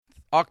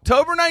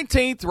October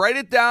 19th, write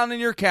it down in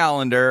your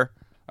calendar,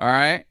 all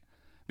right?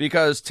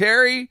 Because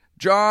Terry,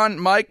 John,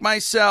 Mike,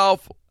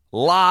 myself,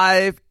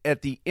 live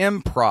at the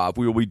Improv.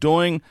 We will be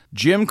doing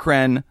Jim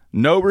Krenn,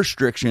 No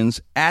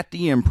Restrictions, at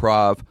the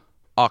Improv,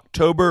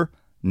 October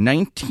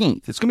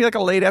 19th. It's going to be like a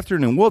late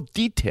afternoon. We'll have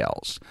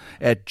details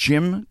at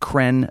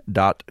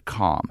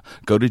jimkrenn.com.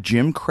 Go to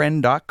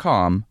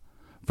jimkrenn.com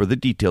for the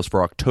details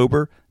for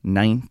October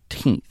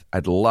 19th.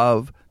 I'd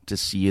love to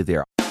see you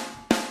there.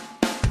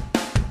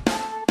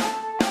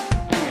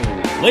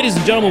 Ladies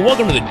and gentlemen,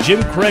 welcome to the Jim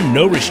Krenn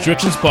No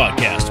Restrictions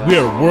podcast. We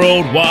are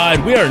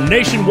worldwide. We are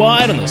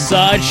nationwide on the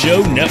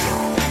Sideshow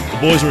Network. The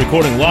boys are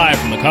recording live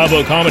from the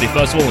Cabo Comedy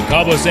Festival in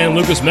Cabo San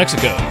Lucas,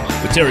 Mexico,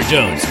 with Terry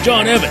Jones,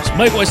 John Evans,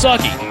 Mike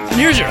Wysocki, and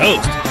here's your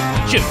host,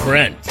 Jim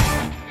Krenn.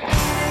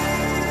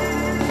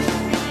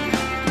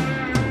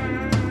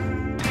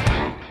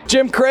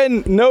 Jim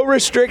Krenn, No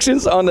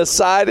Restrictions on the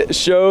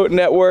Sideshow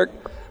Network.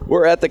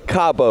 We're at the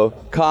Cabo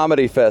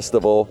Comedy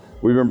Festival.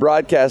 We've been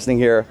broadcasting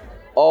here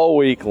all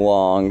week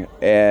long,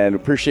 and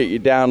appreciate you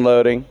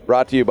downloading.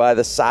 Brought to you by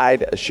the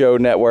Sideshow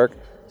Network,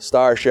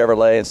 Star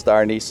Chevrolet and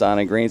Star Nissan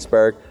in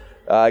Greensburg.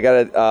 I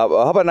got how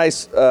about a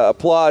nice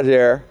applause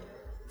here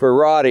for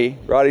Roddy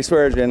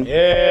Swearengin.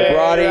 Yeah,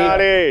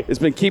 Roddy has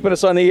been keeping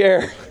us on the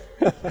air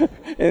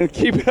and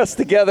keeping us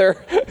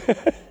together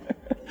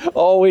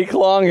all week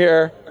long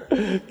here.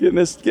 Getting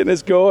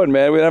us going,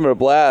 man. We're having a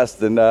blast,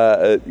 and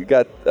you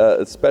got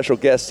a special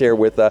guest here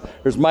with.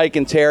 There's Mike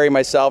and Terry,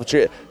 myself.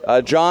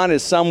 John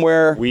is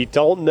somewhere. We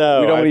don't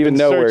know. We don't even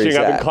know where he's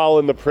I've at. been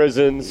calling the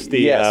prisons,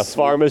 the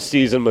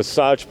pharmacies, and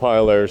massage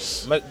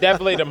parlors.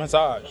 Definitely the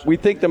massage. We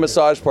think the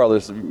massage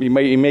parlors. He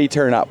may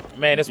turn up.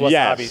 Man, this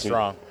wasabi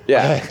strong.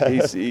 Yeah,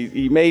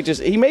 he may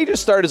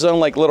just start his own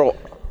like little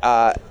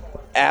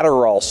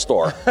Adderall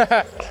store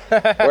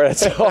where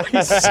that's all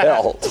he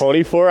sells.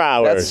 24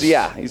 hours.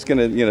 He's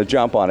gonna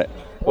jump on it.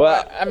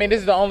 Well, I mean,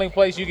 this is the only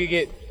place you could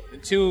get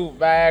 2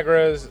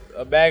 Viagras,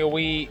 a bag of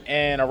weed,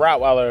 and a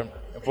Rottweiler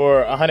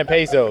for 100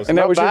 pesos. And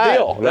that was your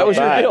deal. That was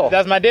your deal.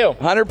 That's my deal.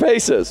 100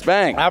 pesos,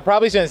 bang. I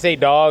probably shouldn't say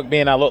dog,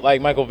 being I look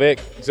like Michael Vick.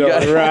 So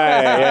Right,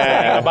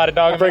 yeah. about a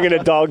dog. Bringing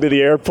a dog to the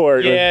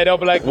airport. Yeah, they'll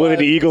be like, with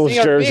an Eagles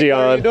jersey Vic, on.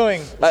 What are you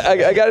doing?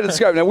 I got to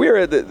describe. Now we're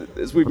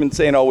as we've been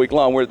saying all week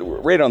long. We're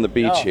right on the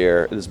beach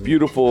here. This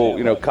beautiful,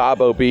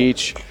 Cabo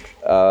Beach.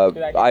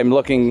 I'm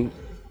looking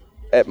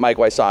at Mike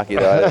Wysocki.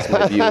 That's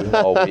my view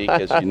all week,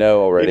 as you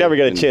know already. You never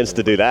get a chance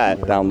to do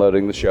that.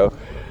 Downloading the show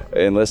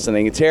and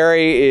listening.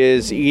 Terry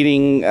is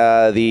eating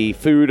the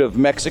food of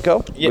Mexico,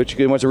 which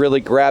he wants to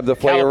really grab the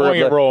flavor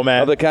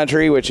of the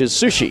country, which is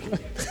sushi.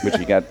 Which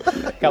you got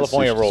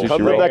California roll.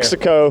 Come to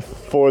Mexico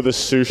for the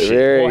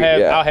sushi.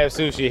 I'll have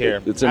sushi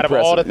here. It's out impressive.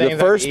 of all the things the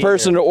first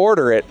person to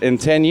order it in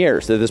 10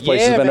 years that this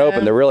place has been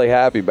open. They're really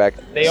happy back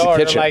They in the are.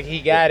 kitchen. They're like,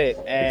 he got it.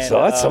 And,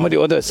 so what? Somebody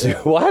ordered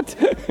what?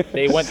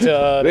 They went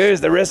to...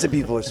 Where's the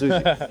recipe for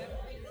sushi?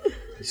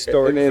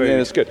 Historic and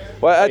it's good.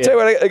 Well, I tell you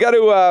what, I got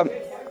to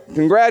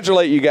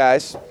congratulate you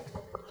guys.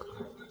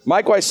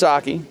 Mike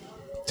Wysocki,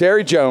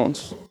 Terry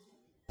Jones,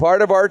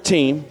 part of our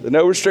team, the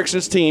No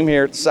Restrictions team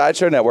here at the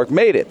Sideshow Network,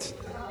 made it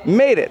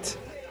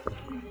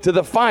to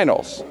the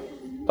finals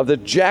of the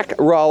Jack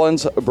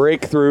Rollins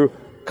Breakthrough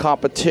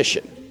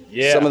Competition.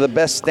 Yeah. Some of the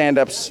best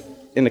stand-ups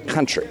in the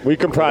country. We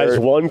comprise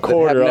 1/4 of the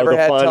finals. Have never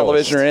had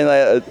television or anything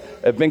like that,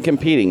 have been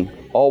competing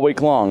all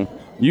week long.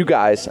 You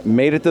guys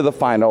made it to the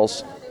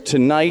finals.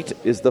 Tonight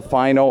is the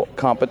final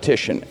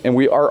competition, and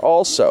we are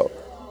also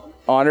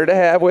honored to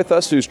have with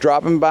us, who's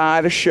dropping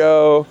by the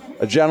show,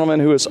 a gentleman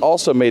who has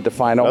also made the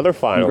final. Another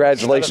finalist.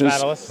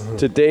 Congratulations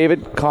to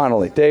David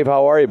Connolly. Dave,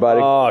 how are you,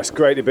 buddy? Oh, it's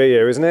great to be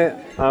here, isn't it?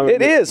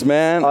 It is,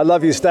 man. I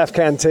love your staff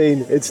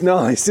canteen. It's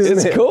nice, isn't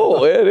it? It's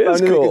cool. It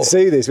is cool. cool. You can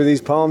see this with these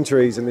palm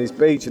trees and these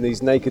beach and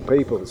these naked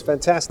people. It's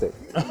fantastic.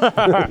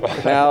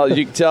 Now,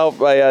 you can tell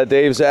by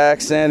Dave's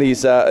accent,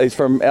 he's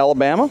from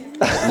Alabama.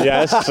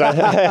 Yes.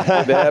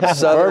 They have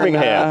southern,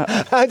 Birmingham.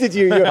 How did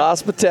you...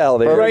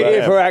 hospitality. Great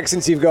ear for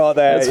accents you've got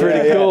there. That's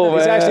pretty cool, man.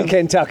 It's actually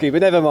Kentucky, but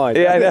never mind.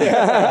 Yeah, I know.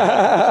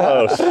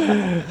 Close.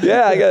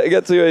 Yeah, I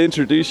got to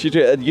introduce you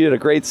to. You did a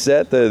great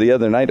set the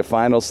other night, the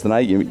finals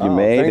tonight. You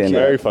made. thank you.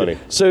 Very funny.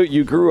 So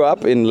you grew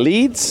up in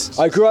Leeds.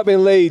 I grew up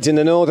in Leeds in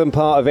the northern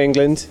part of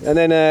England, and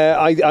then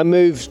I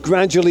moved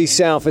gradually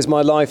south as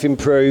my life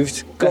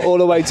improved. Got all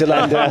the way to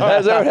London.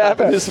 That's what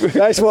happened.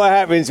 That's what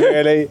happens,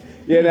 really.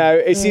 You know,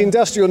 it's the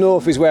industrial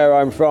north is where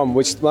I'm from,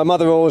 which my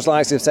mother always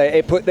likes to say,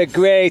 it put the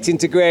great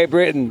into Great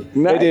Britain.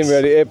 Nice. It didn't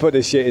really, it put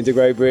the shit into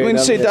Great Britain. When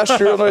you say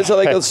industrial, is it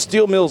like those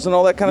steel mills and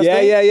all that kind of yeah,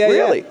 stuff? yeah.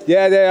 Really?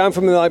 Yeah, I'm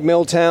from like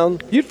Milltown.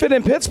 You'd fit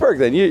in Pittsburgh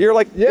then. You're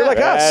like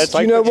us.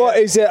 Do you know what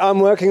is it? I'm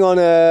working on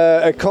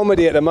a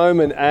comedy at the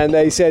moment, and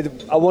they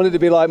said I wanted to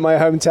be like my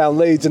hometown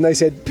Leeds, and they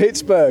said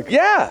Pittsburgh.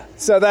 Yeah.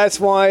 So that's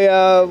why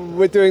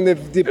we're doing the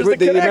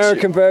connection.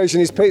 American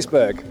version is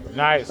Pittsburgh.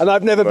 Nice. And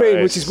I've never been,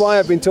 Nice. which is why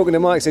I've been talking to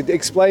Mike. Said,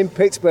 explain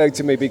Pittsburgh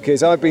to me,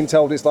 because I've been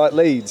told it's like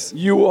Leeds.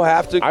 You will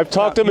have to. I've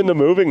talked him into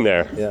moving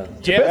there. Yeah.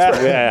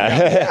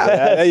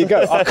 Yeah. There you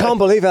go. I can't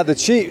believe how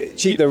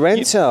cheap the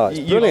rents are. It's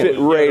You brilliant. fit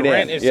right The in.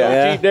 rent is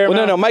so cheap there.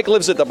 Well, no. man. Mike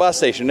lives at the bus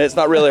station. It's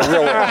not really a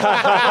real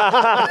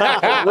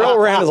rent. Real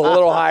rent is a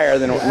little higher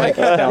than what Mike is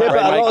down, Yeah, but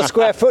right, a lot Mike? of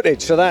square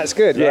footage, so that's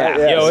good. Right?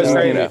 Yo, it's So,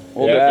 crazy. you know,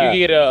 we'll You can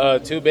get a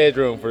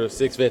 2-bedroom for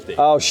 $650.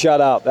 Oh,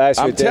 shut up. That's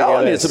I'm ridiculous.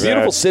 telling you, it's a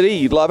beautiful city.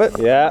 You'd love it.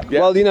 Yeah.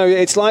 Well,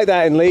 it's like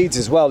that in Leeds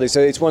as well.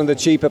 It's one of the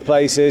cheaper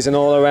places and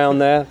all around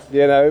there,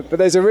 but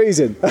there's a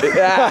reason.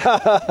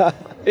 Yeah.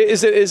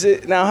 Is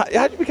it now? How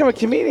did you become a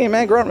comedian,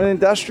 man? Grow up in an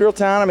industrial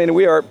town. I mean,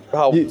 we are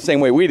same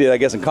way we did, I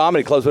guess, in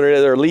comedy clubs. But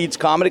are there Leeds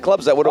comedy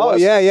clubs? Is that what it Oh,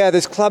 was? yeah.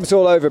 There's clubs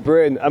all over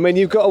Britain. I mean,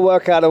 you've got to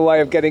work out a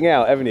way of getting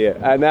out, haven't you?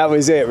 And that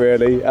was it,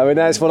 really. I mean,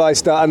 that's what I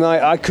started. And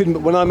I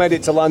couldn't, when I made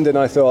it to London,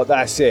 I thought,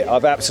 that's it.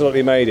 I've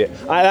absolutely made it.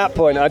 At that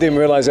point, I didn't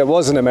realise I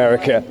was in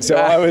America. So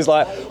I was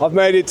like, I've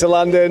made it to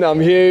London.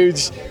 I'm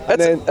huge.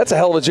 That's a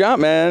hell of a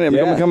jump, man. I'm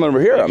Yeah. coming over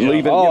here. I'm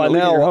leaving. Oh, leaving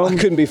now your home. I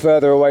couldn't be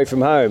further away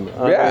from home.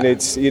 Yeah. I mean,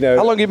 it's,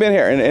 How long have you been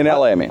here in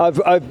LA? I mean, I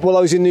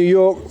was in New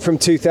York from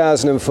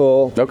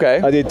 2004.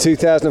 Okay. I did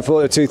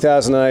 2004 to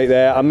 2008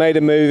 there. I made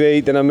a movie,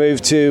 then I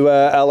moved to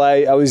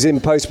LA. I was in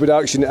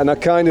post-production, and I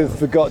kind of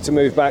forgot to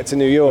move back to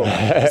New York.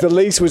 The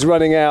lease was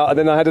running out, and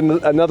then I had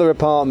another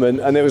apartment,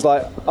 and it was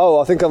like, oh,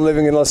 I think I'm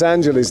living in Los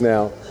Angeles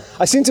now.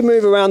 I seem to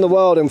move around the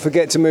world and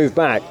forget to move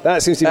back.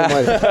 That seems to be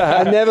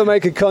my... I never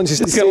make a conscious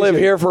just decision. gonna live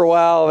here for a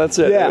while. That's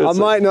it. Yeah, I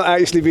might not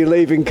actually be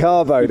leaving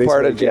Cabo this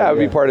weekend. I'd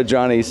be part of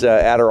Johnny's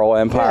Adderall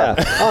empire.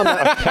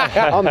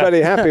 Yeah, I'm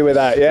very happy with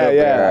that.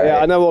 Yeah.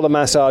 I know all the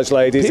massage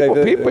ladies.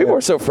 People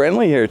are so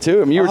friendly here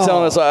too. I mean, you were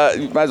telling us.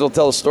 You might as well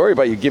tell a story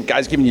about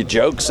guys giving you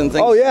jokes and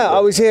things. Oh yeah, I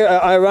was here.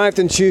 I arrived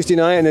on Tuesday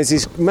night, and there's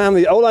this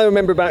man. All I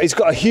remember about, he's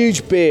got a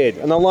huge beard,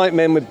 and I like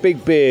men with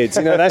big beards.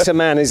 That's a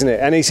man, isn't it?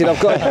 And he said,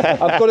 I've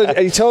got.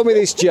 He told me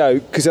this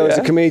joke because I was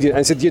a comedian,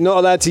 and said, you're not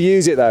allowed to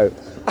use it though.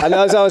 And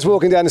as I was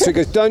walking down the street,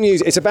 he goes, don't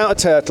use it. It's about a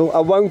turtle. I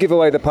won't give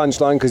away the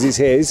punchline because it's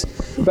his.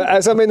 But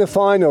as I'm in the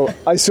final,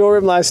 I saw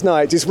him last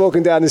night just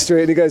walking down the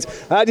street, and he goes,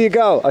 how do you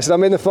go? I said,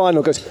 I'm in the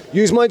final. He goes,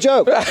 use my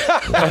joke.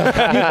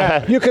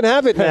 you can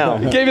have it now.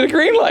 He gave you the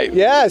green light.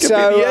 Yeah, Give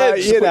so, me the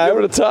edge,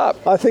 over the top.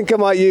 I think I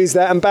might use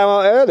that and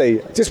bow out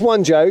early. Just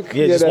one joke.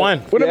 Yeah, just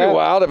one. Wouldn't it be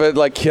wild if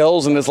it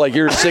kills and it's like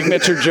your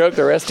signature joke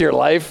the rest of your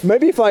life?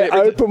 Maybe if I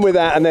open with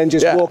that and then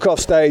just walk off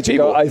stage and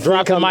go,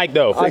 Drop the mic,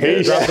 though. Drop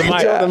the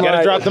mic.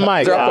 Gotta drop the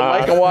mic. Drop the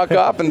mic and walk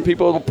off, and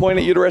people will point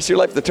at you the rest of your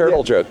life. The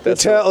turtle joke. The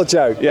turtle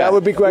joke. Yeah. That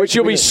would be great. Which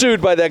you'll be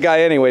sued by that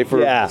guy anyway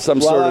for some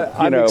sort of,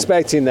 I'm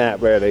expecting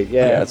that, really.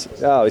 Yeah.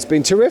 It's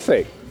been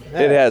terrific.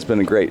 It has been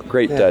a great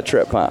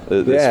trip, huh?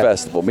 This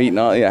festival, meeting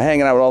all,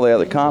 hanging out with all the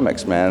other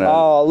comics, man.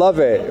 I love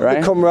it. Right?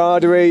 The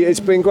camaraderie,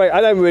 it's been great.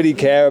 I don't really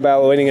care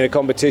about winning in a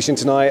competition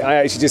tonight. I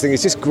actually just think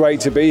it's just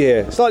great to be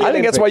here. I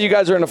think that's why you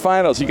guys are in the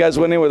finals. You guys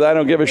went in with I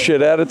don't give a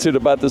shit attitude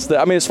about this thing.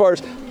 I mean, as far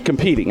as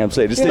competing, I'm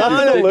saying, just did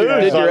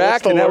your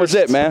act, and that was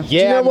it, man. Yeah, do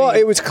you know what?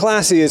 It was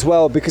classy as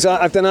well, because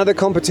I've done other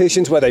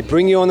competitions where they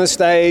bring you on the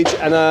stage,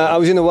 and I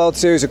was in the World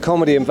Series of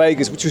Comedy in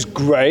Vegas, which was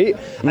great.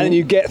 And then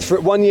you get through.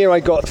 One year I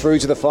got through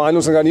to the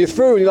finals, and you're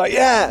through, and you're like,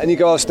 yeah, and you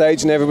go off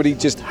stage, and everybody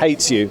just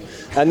hates you.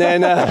 And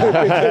then,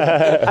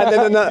 and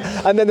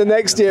then the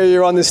next year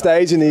you're on the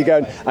stage, and you go,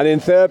 and in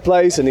third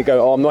place, and you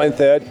go, oh, I'm not in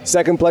third.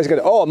 Second place, you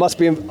go, oh, I must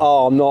be in.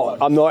 Oh, I'm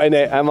not in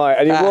it, am I?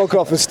 And you walk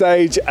off the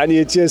stage, and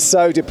you're just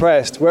so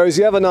depressed. Whereas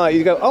the other night,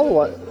 you go, oh,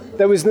 what?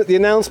 There was the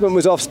announcement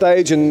was off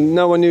stage and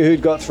no one knew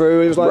who'd got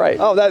through. It was like,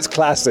 oh, that's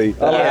classy.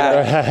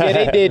 Yeah,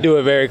 they did do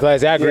it very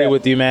classy. I agree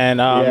with you,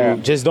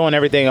 man. Just doing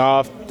everything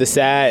off the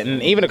set,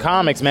 and even the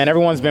comics, man.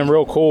 Everyone's been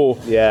real cool.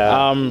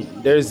 Yeah.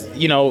 There's,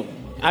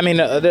 I mean,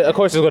 of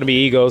course, there's going to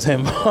be egos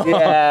involved.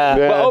 Yeah.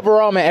 But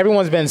overall, man,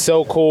 everyone's been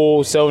so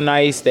cool, so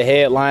nice. The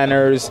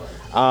headliners,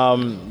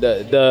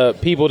 the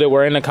people that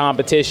were in the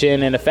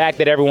competition, and the fact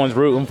that everyone's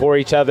rooting for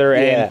each other.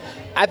 And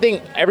I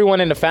think everyone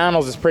in the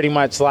finals is pretty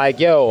much like,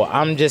 yo,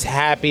 I'm just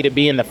happy to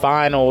be in the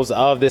finals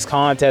of this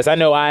contest. I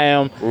know I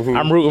am. Mm-hmm.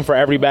 I'm rooting for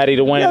everybody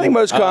to win. Yeah, I think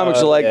most comics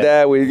are like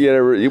that. We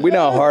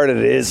know how hard it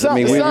is. I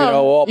mean, we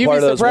all part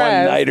of those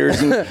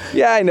one-nighters. And,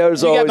 I know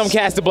there's you always... got them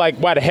cast up like,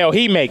 why the hell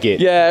he make it?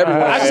 Yeah,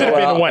 everyone. I should have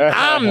been the one.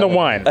 I'm the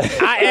one.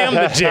 I am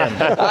the Jim.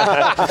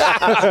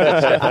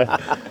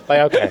 Like,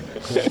 okay.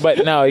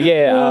 But no,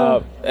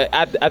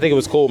 I think it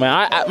was cool,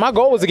 man. My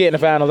goal was to get in the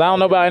finals. I don't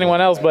know about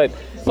anyone else, but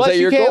plus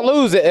you can't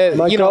lose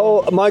it.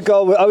 My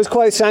goal, I was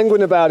quite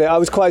sanguine about it. I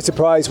was quite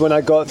surprised when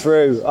I got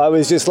through. I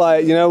was just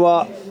like, you know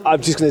what?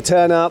 I'm just going to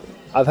turn up.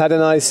 I've had a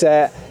nice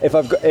set. If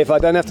I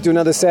don't have to do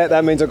another set,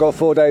 that means I've got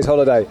 4 days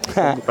holiday.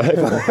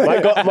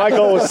 my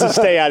goal was to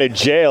stay out of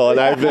jail, and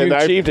I've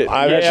achieved it.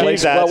 I've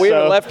achieved that. Well, we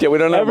haven't left yet. We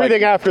don't know.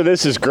 Everything after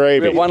this is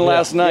gravy. We had one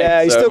last night.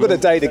 Yeah, you still got a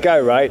day to go,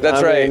 right?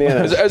 That's right. Mean,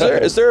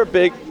 Is there a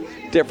big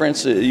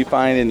difference you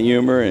find in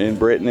humor in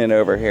Britain and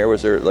over here?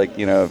 Was there like,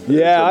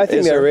 Yeah, I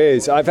think there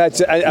is. I've had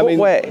to. I mean,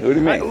 way? What do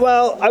you mean?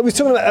 I was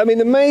talking about. I mean,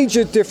 the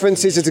major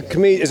difference is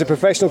as a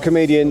professional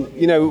comedian,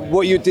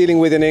 what you're dealing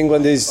with in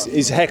England is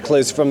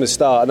hecklers from the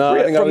start. And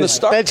I think from the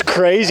start. That's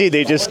crazy.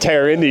 They just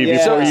tear into you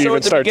before you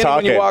even start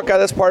talking. When you walk out,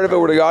 that's part of it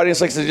where the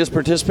audience likes to just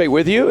participate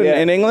with you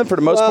in England for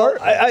the most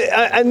part.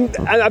 And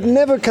I've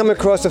never come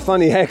across a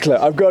funny heckler.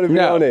 I've got to be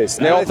honest.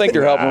 They all think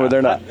you're helping, but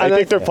they're not. I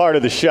think they're part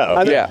of the show.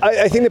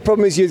 I think the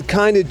problem is you're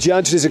kind of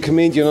judged as a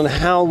comedian on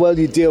how well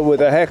you deal with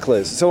the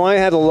hecklers. So I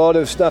had a lot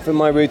of stuff in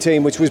my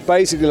routine, which was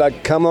basically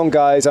like, come on,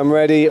 guys, I'm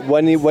ready.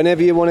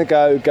 Whenever you want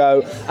to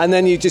go. And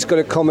then you just got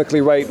to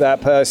comically rate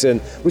that person,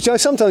 which I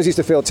sometimes used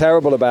to feel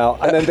terrible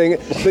about. And then think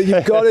that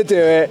you've got to do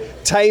it,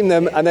 tame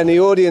them, and then the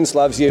audience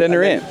loves you. Then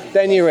you're in.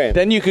 Then you're in.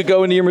 Then you could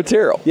go into your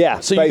material. Yeah.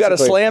 So you got to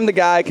slam the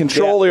guy,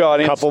 control the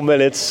audience. Couple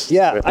minutes.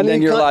 Yeah. And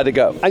then you're allowed to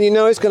go. And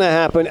it's going to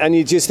happen, and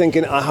you're just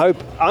thinking, I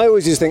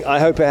always just think, I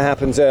hope it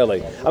happens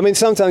early. I mean,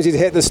 sometimes you'd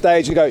hit the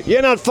stage and go,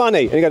 you're not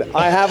funny. And you go,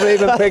 I haven't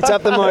even picked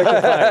up the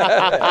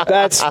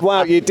microphone.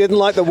 Wow, you didn't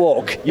like the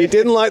walk. You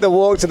didn't like the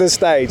walk to the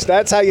stage.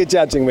 That's how you're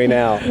judging me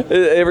now.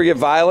 Ever get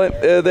violent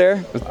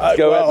there?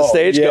 Go at the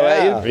stage, go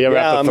at you? You ever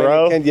have to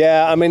throw?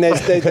 I mean,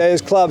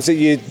 there's clubs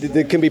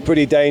that can be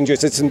pretty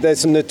dangerous. There's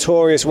some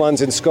notorious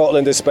ones in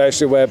Scotland,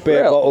 especially, where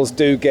beer bottles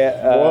do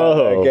get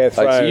thrown.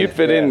 So you'd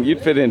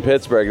fit in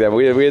Pittsburgh then.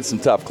 We had some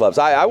tough clubs.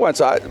 When I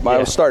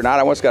was starting out,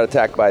 I once got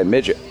attacked by a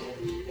midget.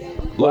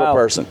 Little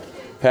person.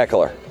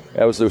 Heckler.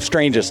 That was the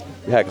strangest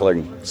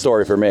heckling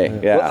story for me.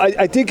 Yeah, well,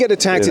 I did get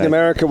attacked in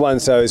America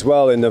once, though, as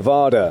well, in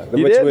Nevada.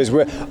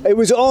 It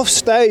was off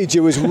stage. It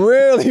was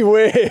really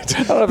weird.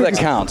 I don't know if that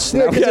counts.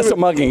 That's a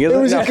mugging, isn't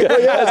it? Was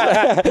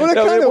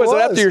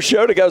it after your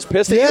show? The guy was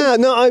pissed at you? Yeah,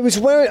 no,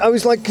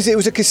 because it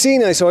was a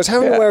casino, so I was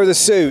having to wear the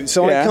suit.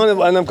 So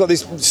and I've got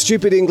this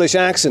stupid English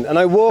accent, and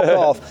I walk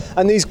off,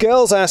 and these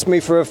girls asked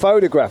me for a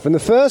photograph, and the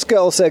first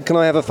girl said, "Can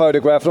I have a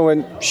photograph?" And I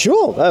went,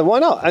 "Sure, why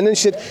not?" And then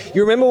she said,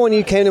 "You remember when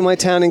you came to my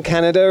town in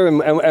Canada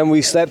and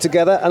we slept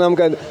together?" And I'm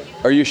going,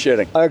 "Are you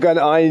shitting?" I'm going,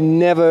 "I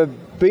never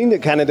been to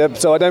Canada,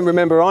 so I don't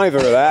remember either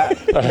of that."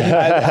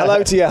 And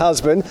hello to your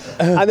husband.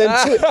 And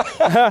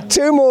then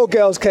two more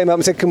girls came up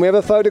and said, "Can we have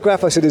a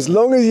photograph?" I said, "As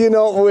long as you're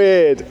not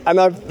weird." And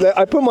I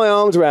put my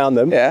arms around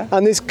them. Yeah.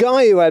 And this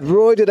guy who had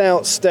roided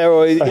out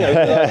steroid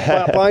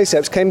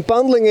biceps came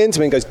bundling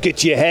into me and goes,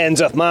 "Get your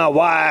hands off my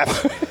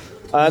wife."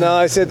 And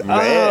I said,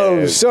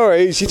 "Oh,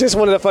 sorry, she just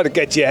wanted a photo.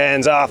 Get your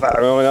hands off her."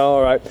 I went,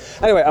 "All right."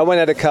 Anyway, I went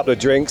and had a couple of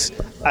drinks,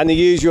 and the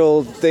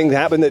usual thing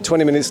happened that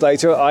 20 minutes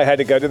later, I had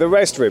to go to the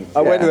restroom.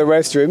 I went to the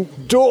restroom,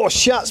 door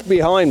shuts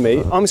behind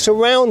me. I'm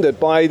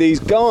surrounded by these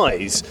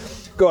guys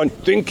going,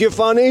 "Think you're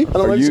funny?" And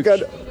I'm just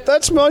going,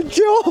 "That's my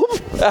job."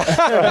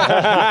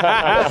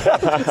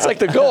 It's like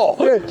the goal.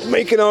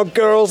 Making our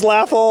girls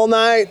laugh all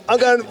night. I'm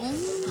going,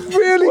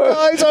 "Really,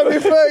 guys? I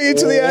refer you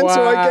to the answer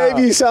I gave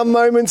you some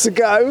moments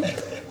ago."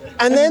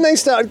 And then they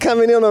started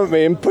coming in on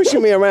me and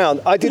pushing me around.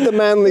 I did the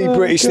manly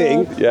British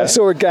thing. Yeah. I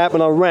saw a gap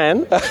and I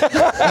ran.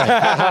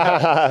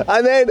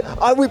 And then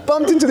we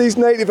bumped into these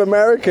Native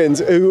Americans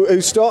who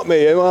stopped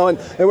me. And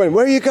they went,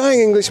 "Where are you going,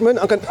 Englishman?"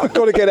 I'm going, "I've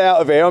got to get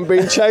out of here. I'm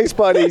being chased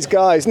by these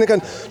guys." And they're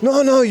going,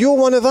 "No, you're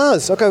one of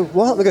us." I go,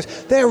 "What?" They goes,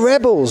 "They're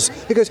rebels."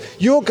 He goes,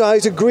 "Your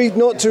guys agreed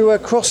not to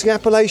cross the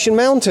Appalachian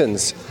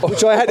Mountains,"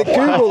 which I had to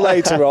Google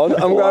later on.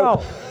 I'm going,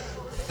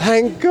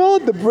 thank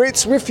God the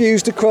Brits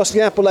refused to cross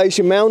the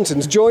Appalachian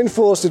Mountains, joined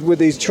forces with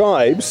these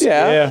tribes.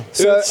 Yeah.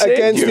 So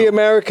against the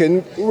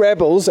American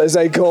rebels, as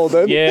they call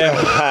them.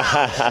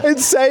 Yeah. It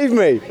saved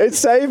me.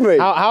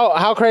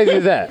 How crazy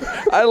is that?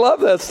 I love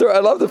that story.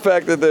 I love the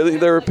fact that they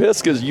were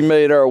pissed because you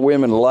made our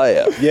women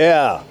laugh.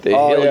 Yeah. The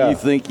hell you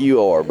think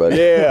you are, buddy?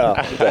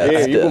 Yeah.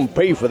 You're going to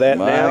pay for that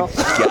now.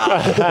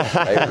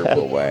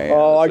 Favorable way.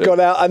 I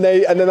got out, and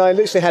then I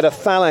literally had a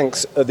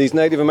phalanx of these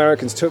Native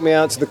Americans took me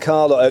out to the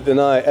car lot at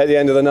the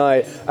end of the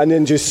night, and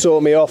then just saw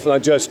me off, and I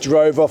just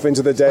drove off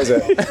into the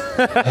desert.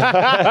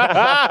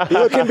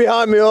 Looking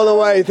behind me all the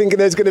way, thinking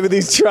there's going to be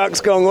these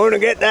trucks going, "I want to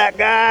get that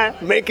guy,"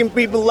 making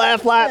people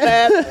laugh like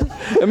that.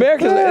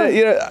 Americans,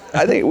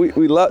 I think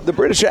we love the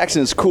British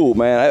accent. Is cool,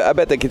 man. I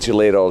bet that gets you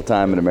laid all the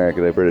time in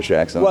America. The British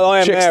accent. Well,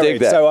 I am Chicks married,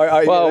 dig that. so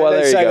there you go.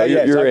 Yes, I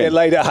get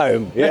laid at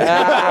home.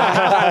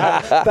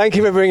 Yeah. Thank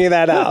you for bringing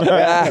that up.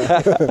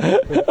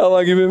 How long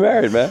have you been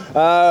married, man?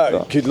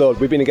 Good Lord,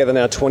 we've been together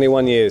now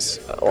 21 years.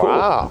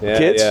 Wow. Yeah,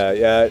 Kids?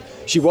 Yeah.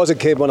 She was a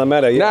kid when I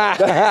met her.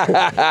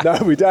 Yeah. No,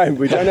 we don't.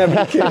 We don't have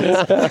any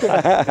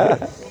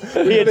kids.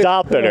 He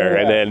adopted her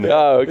and then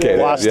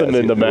lost them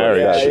into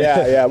marriage.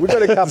 Yeah. We've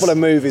got a couple of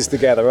movies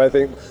together, I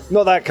think.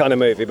 Not that kind of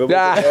movie, but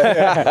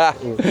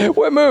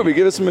What movie?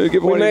 Give us a movie.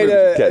 Give one movie.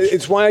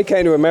 It's why I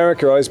came to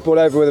America. I was brought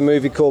over with a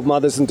movie called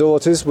Mothers and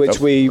Daughters, which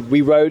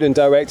we wrote and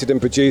directed and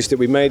produced it.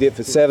 We made it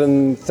for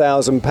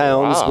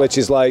 £7,000, which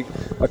is like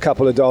a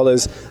couple of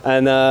dollars.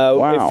 And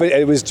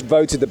it was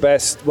voted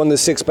one of the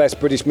 6 best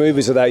British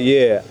movies of that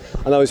year.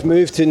 And I was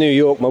moved to New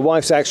York. My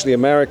wife's actually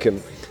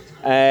American.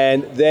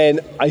 And then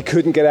I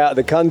couldn't get out of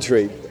the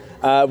country.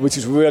 which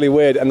is really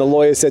weird. And the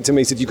lawyer said to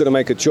me, he said, you've got to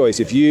make a choice.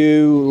 If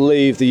you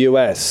leave the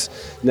US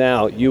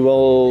now, you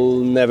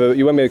won't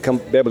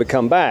be able to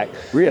come back.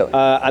 Really?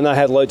 And I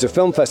had loads of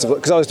film festivals,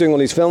 because I was doing all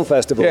these film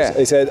festivals. Yeah.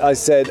 I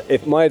said,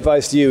 if my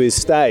advice to you is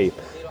stay,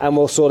 and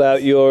we'll sort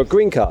out your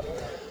green card.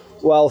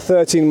 Well,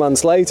 13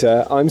 months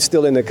later, I'm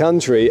still in the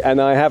country, and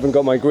I haven't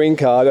got my green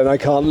card, and I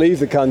can't leave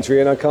the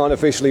country, and I can't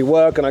officially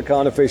work, and I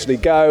can't officially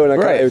go,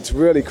 and it's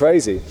really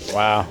crazy.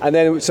 Wow. And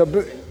then,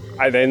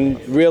 I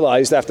then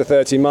realized after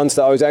 13 months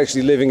that I was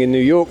actually living in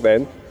New York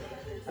then.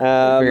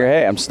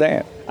 Hey, I'm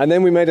staying. And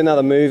then we made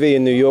another movie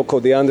in New York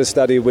called The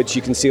Understudy, which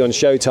you can see on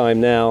Showtime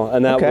now,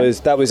 and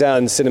that was out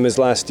in cinemas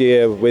last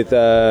year with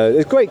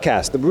a great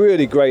cast,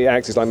 really great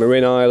actors like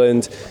Marin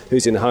Ireland,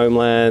 who's in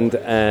Homeland,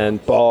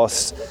 and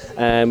Boss,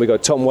 and we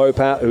got Tom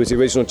Wopat, who was the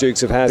original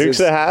Dukes of Hazzard. Dukes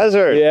of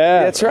Hazzard.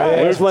 Yeah, that's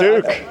right.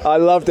 Duke. I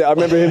loved it. I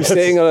remember him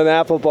sitting on an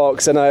Apple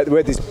box, and we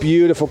had this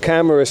beautiful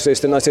camera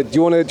assistant. I said, "Do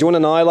you want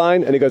an eye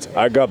line?" And he goes,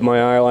 "I got my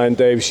eye line,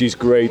 Dave. She's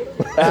great."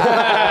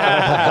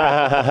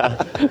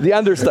 The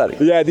Understudy.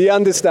 Yeah, The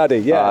Understudy.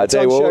 Yeah, it's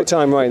on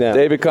Showtime right now.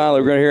 David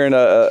Connolly, we're going to hear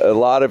a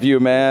lot of you,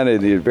 man.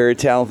 And you're a very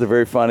talented,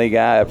 very funny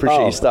guy. I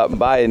appreciate you stopping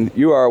by, and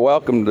you are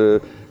welcome to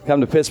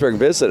come to Pittsburgh and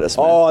visit us,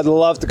 man. Oh, I'd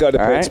love to go to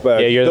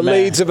Pittsburgh. Yeah, you're the man.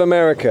 Leeds of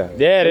America.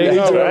 Yeah, it is.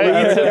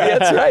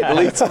 That's right. The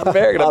Leeds of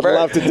America. I'd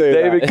love to do that.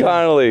 David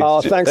Connolly.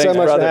 Oh, thanks so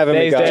much brother. for having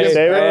me, guys. Thanks,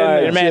 Dave.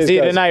 Right, Your man, cheers, see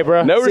you guys. tonight,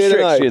 bro. No See you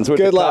tonight. restrictions with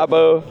Good the luck.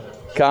 Cabo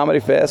Comedy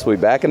Fest. We'll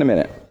be back in a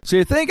minute. So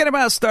you're thinking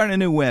about starting a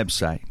new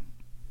website.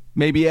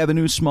 Maybe you have a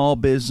new small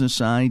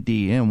business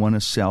idea and want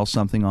to sell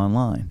something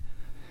online.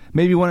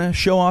 Maybe you want to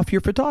show off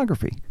your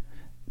photography.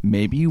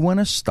 Maybe you want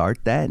to start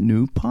that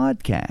new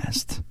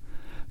podcast.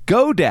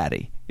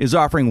 GoDaddy is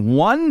offering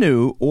One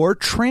New or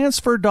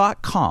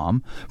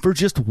Transfer.com for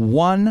just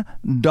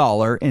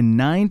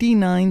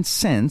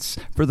 $1.99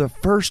 for the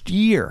first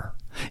year.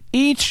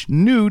 Each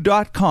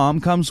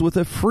new.com comes with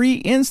a free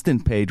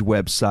Instant Page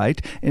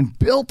website and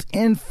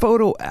built-in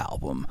photo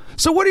album.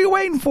 So what are you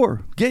waiting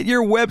for? Get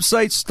your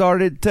website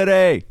started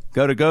today.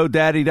 Go to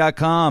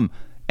GoDaddy.com,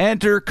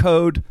 enter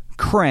code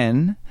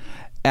KREN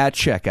at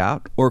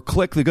checkout, or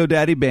click the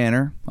GoDaddy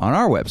banner on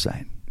our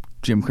website,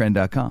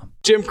 JimKrenn.com.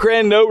 Jim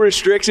Krenn, no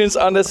restrictions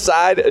on the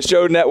Side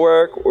Show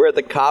Network. We're at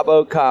the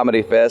Cabo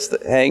Comedy Fest,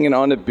 hanging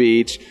on the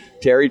beach.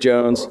 Terry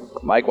Jones,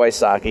 Mike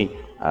Wysocki,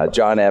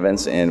 John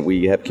Evans, and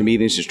we have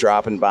comedians just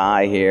dropping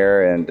by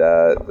here, and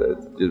a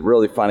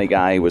really funny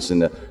guy. He was in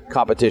the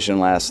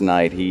competition last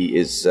night. He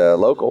is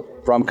local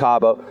from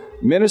Cabo.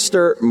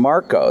 Minister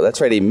Marco.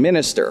 That's right, a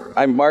minister.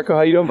 I'm Marco.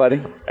 How you doing, buddy?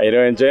 How you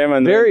doing, Jim?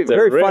 And Very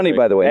funny,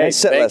 by the way. Hey, Nice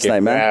set last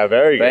night, man. Yeah,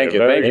 very good.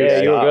 Thank you.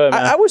 Yeah, you were good,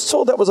 man. I was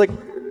told that was like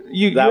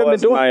you That haven't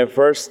was been doing. my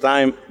first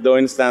time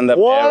doing stand-up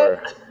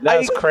ever.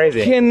 That's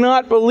crazy. I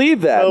cannot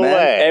believe that, No man.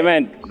 way. Hey,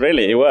 man,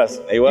 really, it was.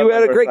 You my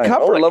had a first great time.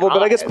 comfort Oh, my level, but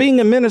I God. guess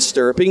being a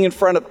minister, being in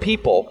front of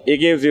people, It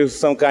gives you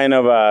some kind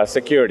of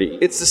security.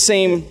 it's the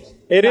same.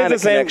 It is kind the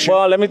of same. connection.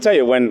 Well, let me tell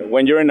you,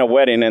 when you're in a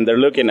wedding and they're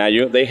looking at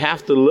you, they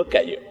have to look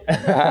at you,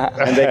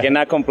 and they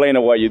cannot complain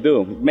of what you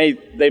do.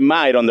 They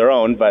might on their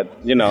own,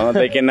 but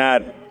they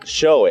cannot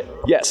show it.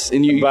 Yes,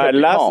 and you. But kept it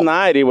last calm.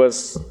 night it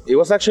was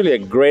actually a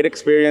great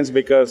experience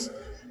because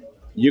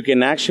you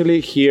can actually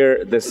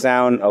hear the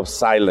sound of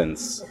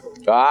silence.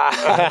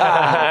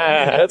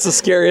 That's the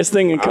scariest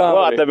thing in comedy.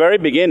 Well, at the very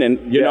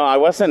beginning, I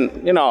wasn't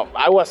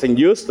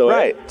used to it.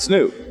 right, it's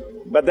new.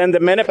 But then the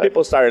minute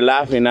people started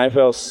laughing, I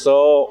felt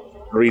so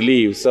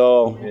relieved,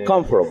 so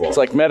comfortable. It's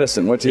like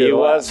medicine. What you It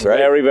was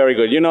very, very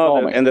good.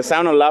 Calming. And the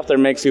sound of laughter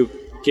makes you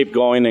keep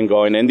going and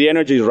going, and the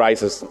energy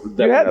rises.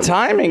 You had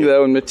timing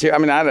though, and material. I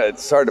mean,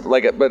 it's hard to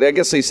like it, but I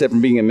guess they said from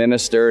being a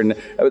minister. And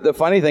the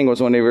funny thing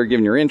was when they were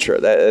giving your intro,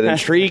 that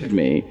intrigued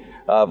me.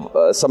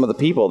 Of some of the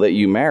people that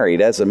you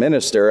married as a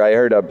minister, I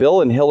heard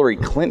Bill and Hillary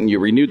Clinton. You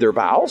renewed their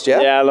vows,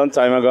 yeah? Yeah, a long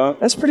time ago.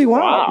 That's pretty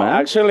wild, man.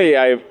 Actually,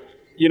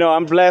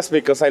 I'm blessed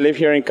because I live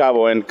here in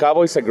Cabo, and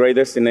Cabo is a great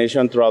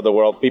destination throughout the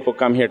world. People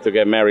come here to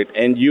get married,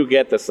 and you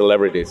get the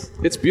celebrities.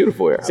 It's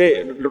beautiful here. See,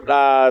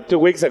 2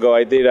 weeks ago,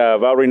 I did a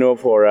vow renewal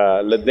for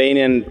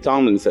LaDainian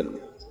Tomlinson.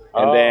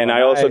 And then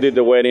I also did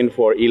the wedding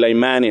for Eli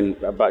Manning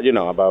about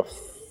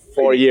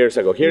 4 years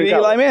ago. Here in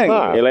Cabo. Eli Manning?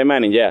 Eli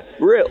Manning, yeah.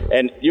 Really?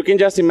 And you can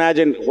just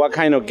imagine what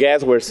kind of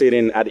guests were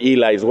sitting at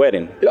Eli's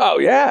wedding. Oh,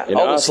 yeah. You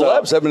All know, the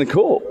celebs have been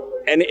cool.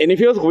 And it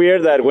feels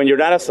weird that when you're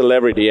not a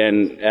celebrity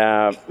and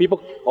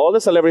all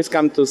the celebrities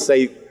come to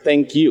say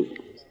thank you,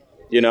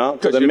 to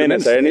the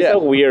minister. And it's a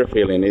weird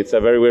feeling. It's a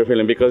very weird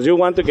feeling because you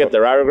want to get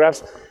their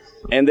autographs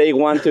and they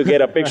want to get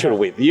a picture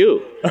with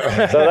you.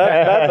 So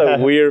that's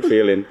a weird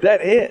feeling.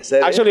 That is.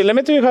 Actually, let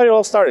me tell you how it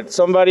all started.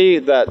 Somebody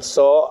that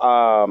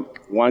saw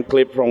one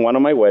clip from one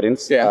of my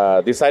weddings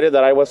decided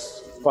that I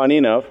was funny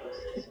enough,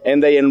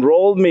 and they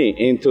enrolled me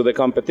into the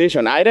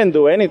competition. I didn't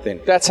do anything.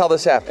 That's how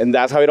this happened. And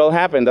that's how it all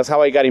happened. That's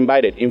how I got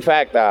invited. In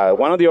fact,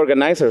 one of the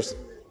organizers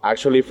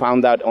actually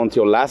found out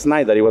until last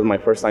night that it was my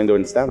first time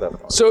doing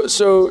stand-up.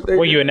 So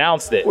When you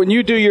announced it. when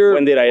you do your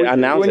When did I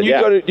announce when it? you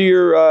Yeah. go to do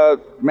your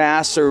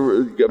mass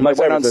or my on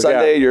services,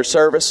 Sunday, yeah. your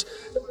service,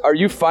 are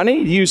you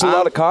funny? Do you use a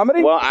lot of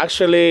comedy? Well,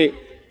 actually,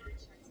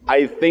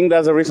 I think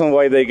that's the reason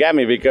why they got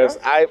me, because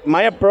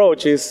my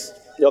approach is,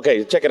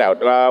 okay, check it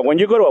out. When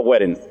you go to a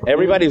wedding,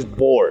 everybody's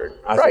bored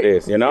as it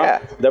is, you know? Yeah.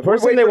 The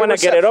first thing they want to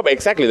get it over,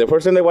 the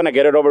first thing they want to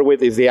get it over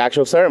with is the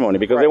actual ceremony,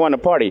 because they want to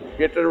party.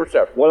 Get to the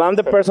reception. Well, I'm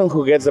the person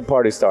who gets the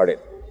party started.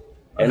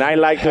 And I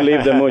like to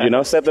leave the mood,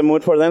 set the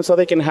mood for them so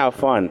they can have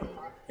fun.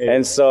 Yeah.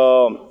 And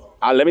so,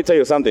 let me tell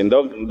you something.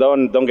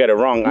 Don't get it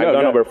wrong. I've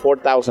done over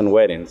 4,000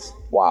 weddings.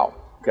 Wow.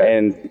 Okay.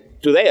 And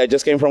today I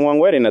just came from one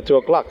wedding at 2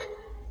 o'clock.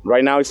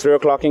 Right now it's 3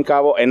 o'clock in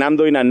Cabo, and I'm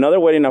doing another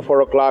wedding at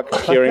 4 o'clock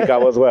here in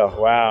Cabo as well.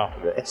 Wow.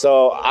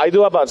 So I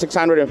do about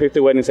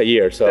 650 weddings a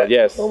year. So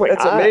yes. Oh,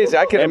 that's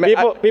amazing.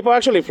 People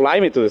actually fly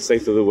me to the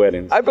States to do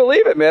weddings. I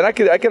believe it, man. I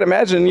could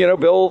imagine,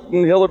 Bill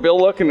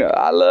looking.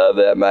 I love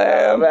that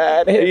man.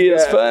 He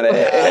is funny,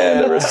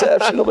 and the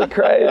reception will be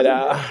crazy.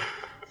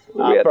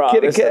 We had the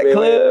Kitty Cat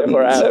Club in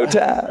no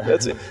time.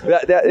 That's it.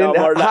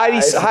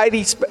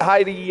 Heidi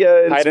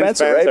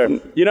Spencer,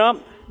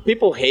 right?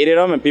 People hated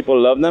them and people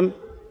loved them.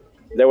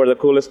 They were the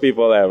coolest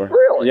people ever.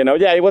 Really?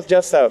 It was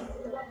just a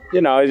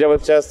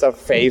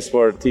face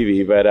for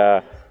TV,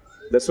 but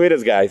the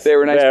sweetest guys. They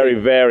were nice. Very,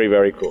 very,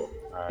 very cool.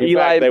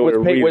 Eli,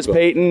 was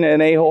Peyton an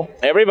a-hole?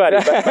 Everybody.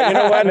 But you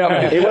know what? No,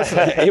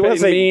 he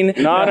was mean.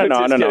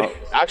 No.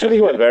 Actually,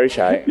 he was very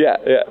shy. Yeah.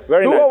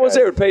 Very nice. Who was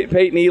there?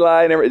 Peyton,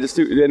 Eli, and everybody.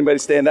 Did anybody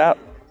stand out?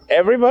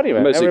 Everybody,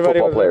 man. Mostly Everybody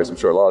football players, I'm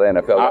sure. A lot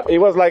of NFL. It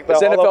was like the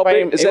Hall of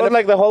Fame. It was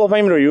like the Hall of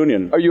Fame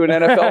reunion. Are you an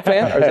NFL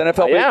fan? Or is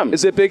NFL big? I am.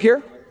 Is it big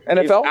here?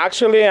 NFL?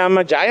 Actually, I'm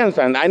a Giants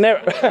fan. I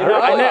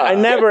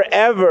never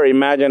ever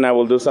imagined I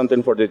will do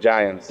something for the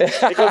Giants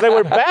because they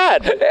were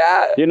bad.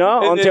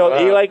 Until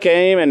Eli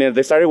came and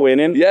they started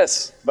winning.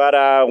 Yes. But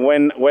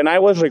when I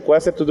was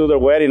requested to do their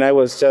wedding,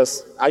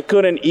 I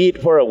couldn't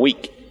eat for a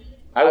week.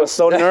 I was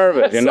so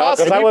nervous,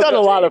 Awesome. You've done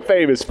a lot of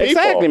famous people.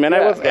 Exactly, man.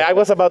 Yeah. I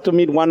was about to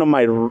meet one of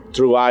my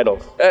true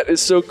idols. That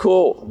is so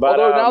cool. But,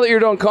 although now that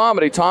you're doing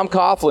comedy, Tom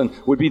Coughlin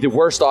would be the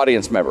worst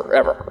audience member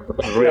ever.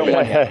 Really?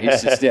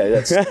 He's just,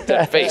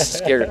 that face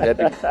scared.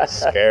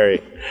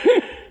 Scary.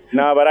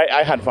 No, but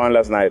I had fun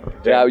last night.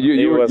 Yeah,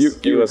 you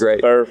were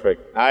great.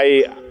 Perfect.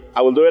 I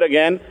will do it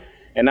again,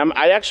 and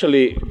I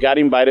actually got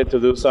invited to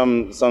do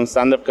some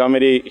stand-up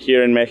comedy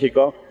here in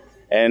Mexico,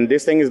 and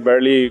this thing is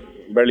barely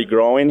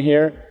growing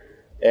here.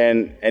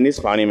 And it's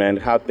funny, man,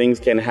 how things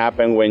can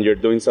happen when you're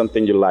doing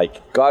something you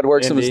like. God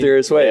works in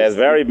mysterious ways. Yeah, it's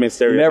very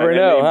mysterious. You never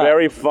know, in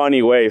very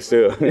funny ways,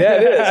 too. Yeah,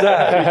 it is.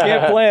 You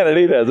can't plan it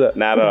either.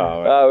 Not at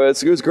all.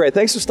 It was great.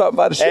 Thanks for stopping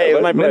by the show. Hey, it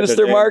was my Minister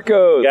pleasure,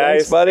 Marco. Guys,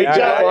 thanks, buddy. Good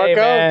job,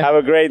 Marco. Have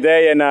a great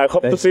day, and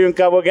hope to see you in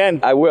Cabo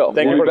again. I will.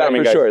 Thank you for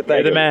coming, guys. Sure.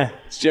 Thank you. The man.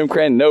 It's Jim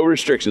Crenn, No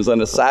Restrictions on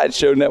the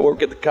Sideshow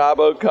Network at the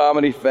Cabo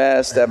Comedy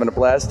Fest. Having a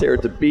blast here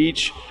at the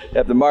beach.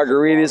 Have the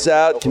margaritas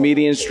out,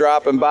 comedians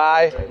dropping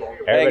by,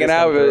 hanging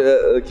out with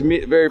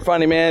a very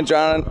funny man,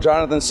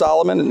 Jonathan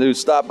Solomon, who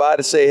stopped by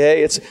to say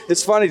hey.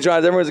 It's funny,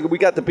 Jonathan. We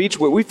got the beach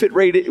where we fit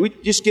right. We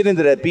just get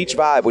into that beach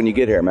vibe when you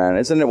get here, man.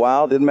 Isn't it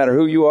wild? Doesn't matter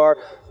who you are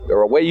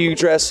or the way you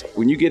dress.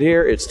 When you get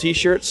here, it's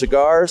t-shirts,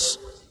 cigars,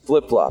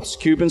 flip-flops,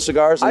 Cuban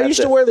cigars. I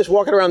used to wear this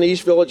walking around the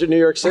East Village of New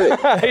York City.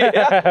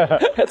 Yeah,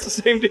 that's the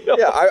same deal.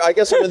 Yeah, I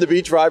guess I'm in the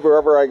beach vibe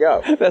wherever I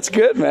go. That's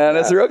good, man.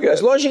 That's real good.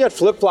 As long as you got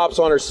flip-flops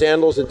on or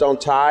sandals that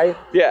don't tie.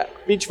 Yeah.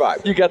 Beach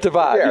vibe. You got the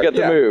vibe. Yeah, you got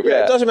the move.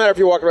 Yeah. It doesn't matter if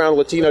you're walking around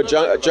with Latino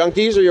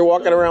junkies or you're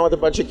walking around with a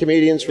bunch of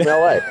comedians from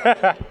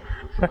L.A.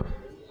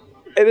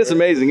 It is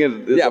amazing.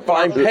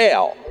 I'm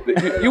pale.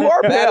 You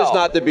are pale. That is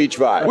not the beach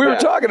vibe. We were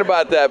talking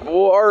about that.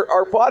 Well,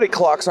 our body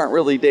clocks aren't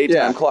really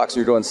daytime clocks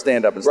when you're doing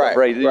stand-up and stuff,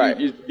 right? Right.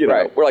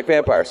 We're like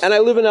vampires. And I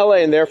live in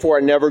L.A., and therefore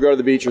I never go to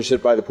the beach or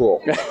sit by the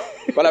pool.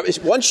 But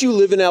once you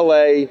live in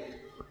L.A.,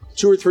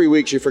 2 or 3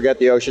 weeks, you forget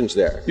the ocean's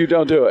there. You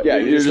don't do it. Yeah,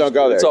 you just don't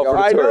go there. It's all for the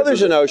I know tourists,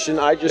 there's an ocean.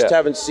 I just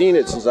haven't seen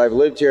it since I've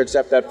lived here,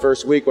 except that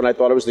first week when I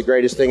thought it was the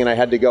greatest thing, and I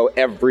had to go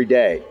every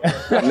day,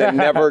 and then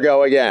never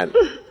go again.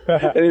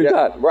 And you're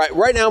done.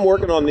 Right now, I'm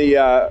working on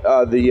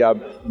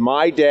the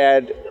My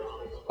Dad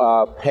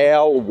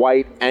pale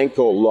white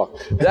ankle look.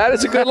 That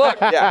is a good look.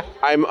 Yeah,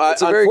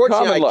 it's a very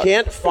unfortunately common look. I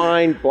can't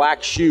find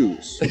black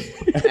shoes,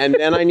 and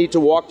then I need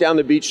to walk down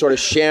the beach, sort of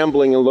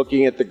shambling and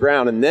looking at the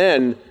ground, and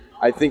then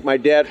I think my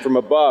dad from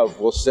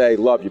above will say,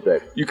 "Love you,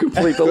 babe." You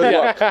complete the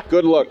look.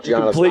 Good look,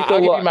 Jonathan. Complete the I'll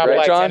give look, you my right,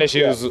 black John? tennis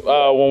shoes when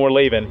we're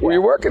leaving. Well,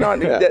 you're working on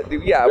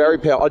very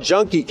pale. A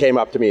junkie came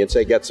up to me and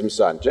said, "Get some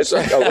sun." Just a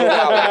little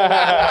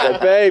while. Said,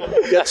 "Babe,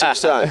 get some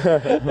sun."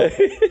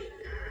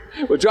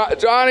 Well,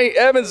 Johnny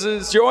Evans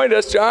has joined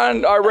us.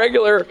 John, our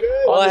regular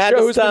on the show,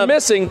 who's been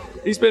missing.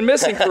 He's been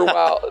missing for a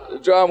while.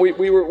 John,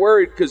 we were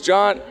worried because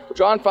John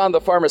found the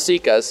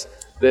Pharmacicas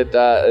that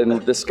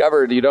and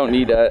discovered you don't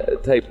need to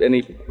take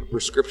any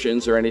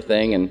prescriptions or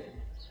anything. And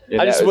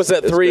I just was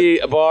at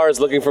 3 bars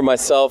looking for my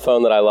cell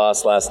phone that I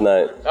lost last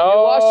night. Oh, you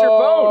lost your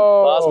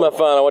phone. Lost my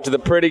phone. I went to the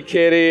Pretty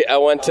Kitty. I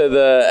went to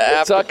the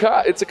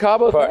It's a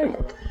Cabo thing.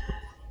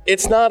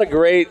 It's not a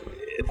great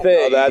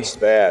thing. Oh, that's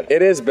bad.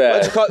 It is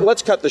bad.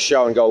 Let's cut the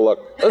show and go look.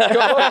 Let's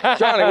go,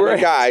 Johnny. We're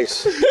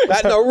Guys,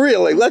 no,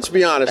 really. Let's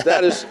be honest.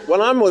 That is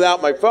when I'm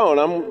without my phone.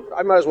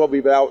 I might as well be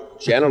without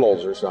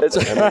genitals or something.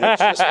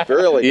 It's just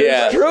really.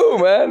 Yeah. It's true,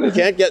 man. You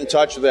can't get in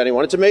touch with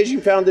anyone. It's amazing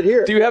you found it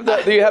here. Do you have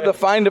the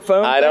find a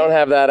phone? I don't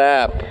have that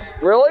app.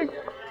 Really?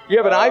 You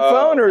have an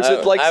iPhone, or is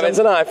it like It's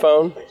an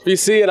iPhone. If you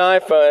see an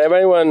iPhone,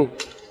 anyone,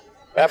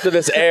 after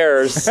this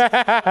airs,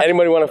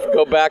 anybody want to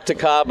go back to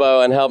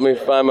Cabo and help me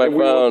find my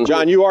phone?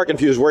 John, you are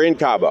confused. We're in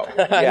Cabo.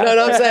 No,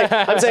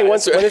 I'm saying when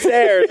this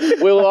airs,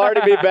 we'll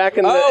already be back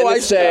in the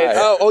States.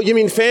 Oh, you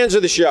mean fans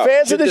of the show?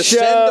 Fans of the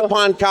descend show.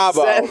 upon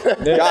Cabo.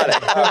 Got it.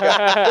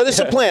 Okay. No, this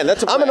is a plan.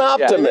 That's a plan. I'm an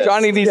optimist.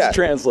 Johnny needs to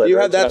translate. Do you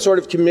have that sort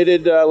of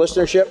committed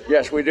listenership?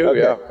 Yes, we do. Okay.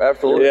 Yeah,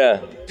 absolutely.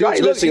 Yeah.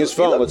 Johnny's missing his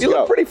phone. Let's you go.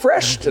 look pretty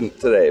fresh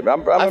today.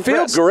 I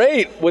feel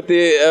great, with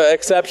the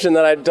exception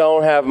that I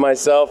don't have my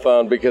cell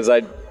phone because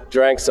I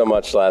drank so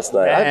much last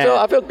night.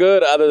 I feel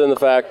good, other than the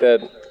fact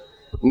that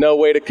no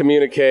way to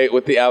communicate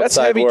with the That's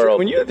outside heavy. world.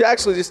 When you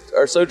actually just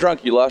are so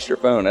drunk you lost your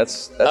phone.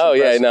 That's Oh,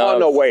 yeah, impressive. no. Oh,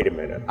 no, wait a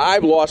minute.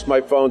 I've lost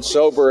my phone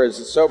sober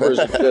as a, what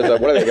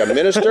are they, a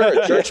minister?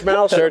 A church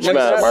mouse? Church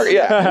Something like mouse. that?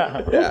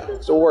 Yeah. Yeah,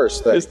 it's the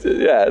worst thing.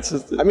 It's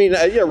just. I mean,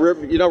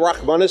 you know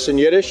Rachmanis in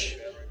Yiddish?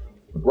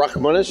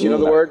 Rachmanis, you know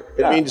the word?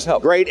 It means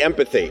great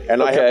empathy,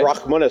 and I have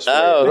Rachmanis for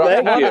Oh, you.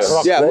 thank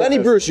you. Yeah, Lenny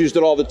Bruce used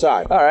it all the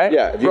time. All right.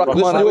 Yeah, if you Rachmanis.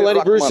 listen to a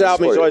Lenny Bruce Rachmanis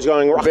album, he's for always you.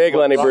 going, Big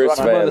Lenny Bruce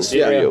fan. Rachmanis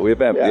for you. We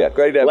have empathy. Yeah,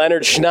 great empathy.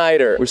 Leonard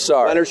Schneider. We're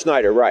sorry. Leonard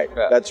Schneider, right.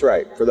 Yeah. That's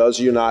right. For those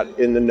of you not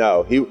in the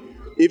know.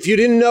 If you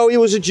didn't know he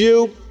was a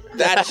Jew,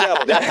 that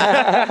settled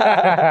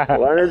it.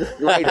 Leonard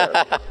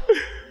Schneider.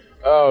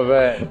 Oh,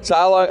 man. So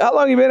how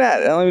long you been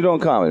at it? How long you doing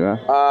comedy, man?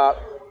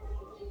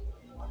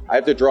 I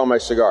have to draw my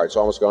cigar. It's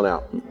almost gone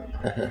out.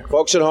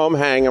 Folks at home,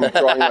 I'm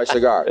drawing my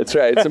cigar. That's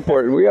right. It's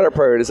important. We got our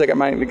priorities. I got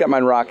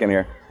mine rocking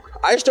here.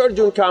 I started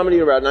doing comedy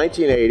in about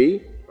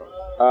 1980,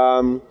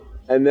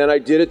 and then I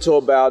did it till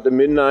about the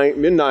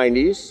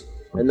mid-90s,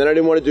 and then I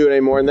didn't want to do it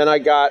anymore, and then I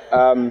got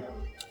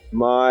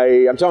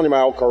I'm telling you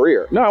my whole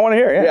career. No, I want to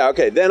hear it. Yeah,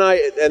 okay.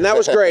 And that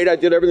was great. I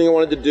did everything I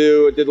wanted to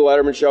do. I did the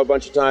Letterman show a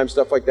bunch of times,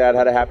 stuff like that,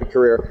 had a happy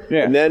career.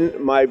 Yeah. And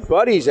then my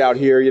buddies out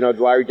here,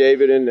 Larry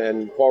David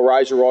and Paul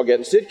Reiser were all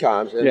getting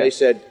sitcoms, and they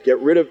said, get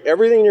rid of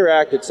everything in your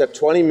act except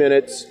 20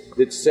 minutes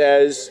that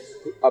says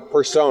a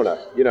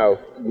persona.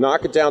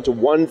 Knock it down to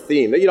one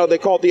theme. They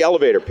call it the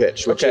elevator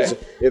pitch, which is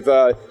if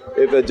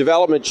a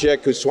development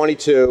chick who's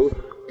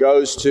 22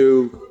 goes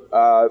to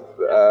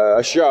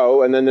a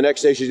show, and then the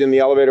next day she's in the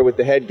elevator with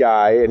the head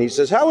guy, and he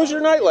says, how was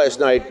your night last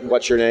night?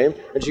 What's your name?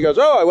 And she goes,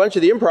 I went to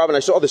the Improv, and I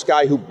saw this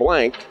guy who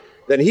blanked.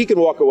 Then he can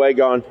walk away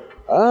going,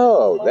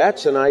 oh,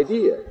 that's an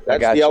idea.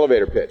 That's the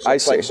elevator pitch. I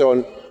see.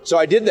 So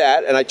I did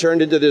that, and I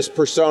turned into this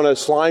persona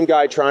slime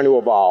guy trying to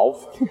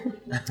evolve,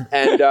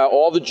 and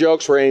all the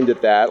jokes were aimed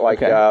at that.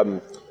 Like, I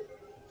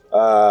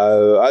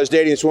was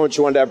dating this woman, she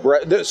wanted to have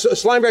breath.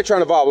 Slime guy trying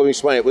to evolve, let me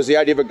explain it. It was the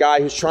idea of a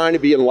guy who's trying to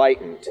be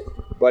enlightened,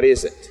 but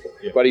isn't.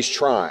 But he's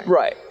trying.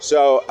 Right.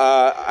 So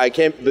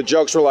the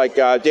jokes were like,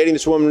 dating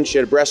this woman, she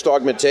had breast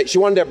augmentation. She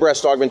wanted to have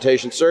breast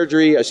augmentation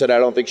surgery. I said, I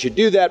don't think she'd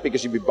do that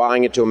because you'd be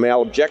buying into a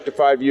male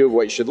objectified view of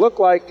what you should look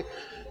like.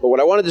 But what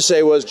I wanted to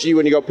say was, gee,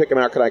 when you go pick him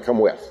out, can I come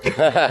with? So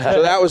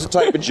that was the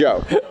type of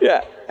joke.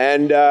 Yeah.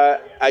 And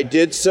I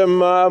did some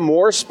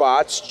more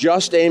spots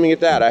just aiming at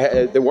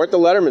that. They weren't the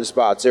Letterman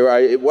spots.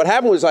 What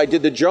happened was I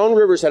did the Joan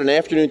Rivers had an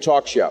afternoon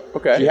talk show.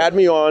 Okay. She had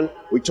me on.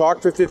 We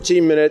talked for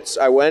 15 minutes.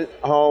 I went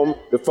home.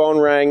 The phone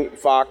rang.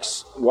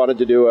 Fox wanted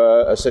to do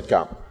a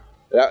sitcom.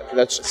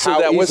 That's how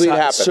easily it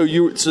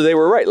happened. So they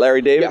were right.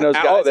 Larry David and those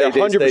guys. Oh, they're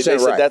 100% they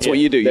said right. that's what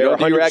you do. They You were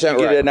don't do your act, you 100%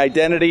 get right. an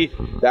identity,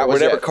 That was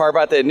whatever, it. carve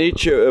out that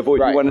niche of what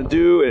you want to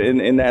do,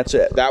 and that's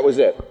it. That was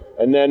it.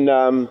 And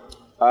then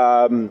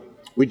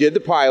we did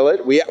the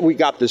pilot. We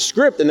got the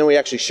script, and then we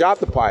actually shot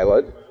the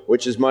pilot,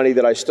 which is money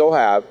that I still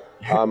have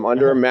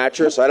under a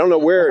mattress. I don't know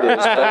where it is,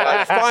 but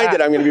I find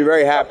it, I'm going to be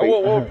very happy.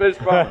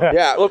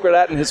 Yeah. Look for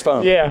that in his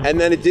phone. Yeah. And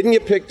then it didn't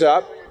get picked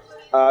up.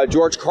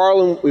 George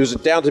Carlin, it was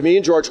down to me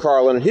and George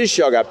Carlin, and his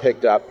show got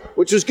picked up,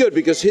 which was good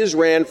because his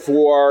ran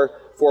for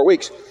 4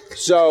 weeks.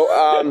 So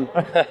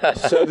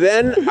so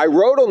then I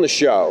wrote on the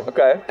show,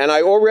 and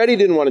I already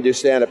didn't want to do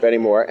stand-up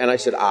anymore, and I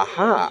said,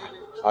 aha,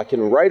 I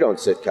can write on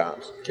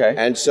sitcoms. Okay.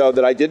 And so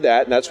that I did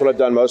that, and that's what I've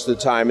done most of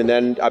the time, and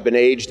then I've been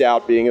aged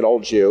out being an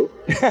old Jew.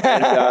 And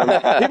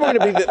people are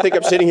going to think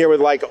I'm sitting here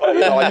with like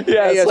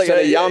it's like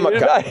a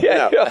yarmulke.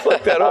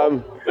 Like that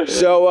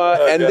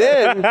And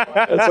then,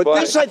 but funny.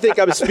 this I think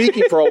I'm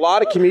speaking for a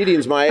lot of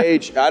comedians my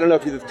age. I don't know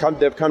if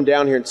they've come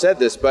down here and said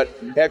this, but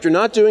after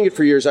not doing it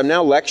for years, I'm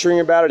now lecturing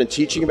about it and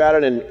teaching about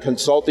it and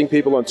consulting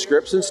people on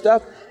scripts and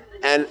stuff.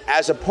 And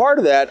as a part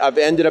of that, I've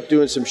ended up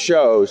doing some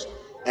shows.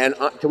 And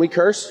can we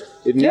curse?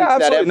 It needs that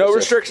absolutely. No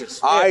emphasis. restrictions.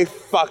 I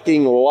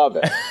fucking love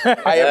it.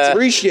 I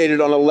appreciate it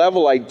on a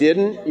level I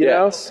didn't, you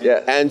know? Yes.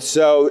 And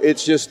so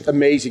it's just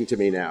amazing to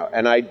me now.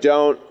 And I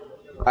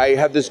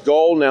have this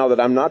goal now that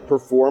I'm not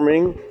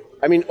performing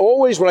I mean,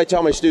 always what I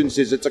tell my students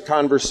is it's a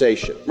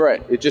conversation.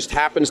 Right. It just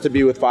happens to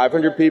be with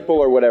 500 people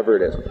or whatever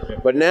it is.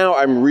 But now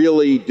I'm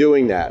really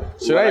doing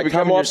that. So now you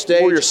become more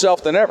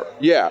yourself than ever.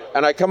 Yeah,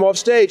 and I come off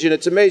stage and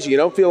it's amazing. You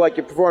don't feel like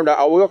you performed.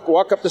 I'll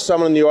walk up to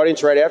someone in the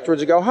audience right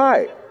afterwards and go,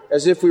 hi,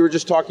 as if we were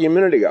just talking a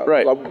minute ago.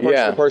 Right.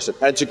 Person to person.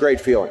 And it's a great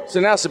feeling.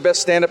 So now it's the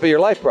best stand-up of your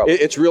life, probably.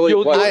 It's really...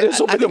 This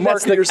will be the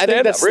mark of your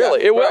stand-up,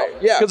 really. It will. Right.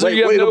 Yeah. Because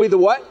it'll be the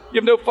what? You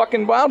have no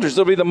fucking boundaries.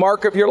 It'll be the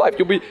mark of your life.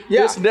 You'll be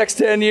this next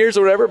 10 years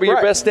or whatever, be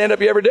your best stand-up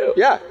you ever do.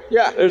 Yeah.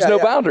 There's no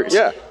boundaries.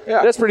 Yeah.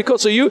 That's pretty cool.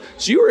 So you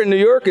were in New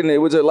York, and it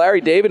was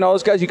Larry David and all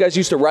those guys. You guys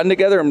used to run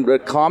together in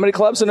comedy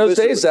clubs in those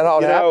days? Is that how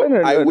it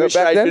happened? I wish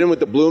I'd been in with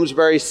the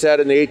Bloomsbury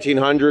set in the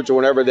 1800s or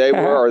whenever they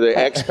were, or the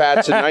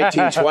expats in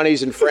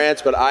 1920s in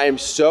France, but I am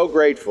so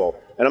grateful.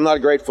 And I'm not a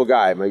grateful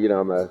guy. I'm a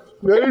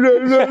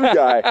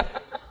guy.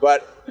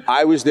 But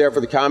I was there for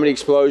the comedy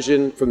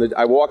explosion.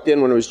 I walked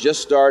in when it was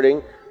just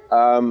starting,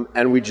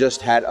 and we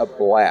just had a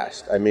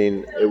blast. I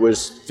mean, it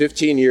was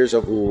 15 years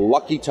of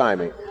lucky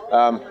timing.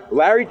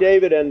 Larry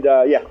David and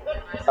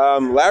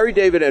Larry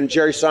David and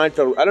Jerry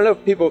Seinfeld. I don't know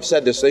if people have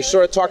said this. They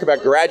sort of talk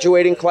about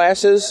graduating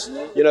classes.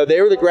 You know,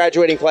 they were the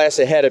graduating class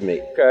ahead of me.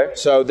 Okay.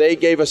 So they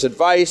gave us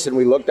advice, and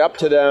we looked up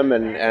to them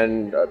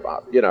and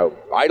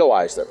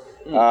idolized them.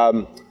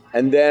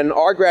 And then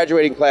our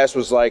graduating class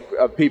was like,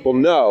 people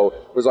know,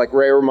 was like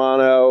Ray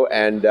Romano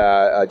and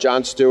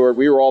Jon Stewart.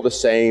 We were all the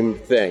same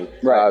thing.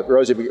 Right.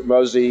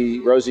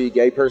 Rosie,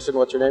 gay person,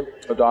 what's her name?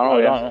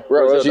 O'Donnell, yeah.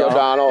 Rosie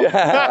O'Donnell.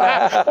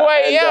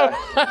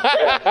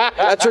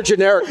 That's her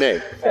generic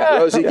name.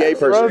 Rosie, gay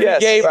person.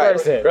 Gay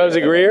person.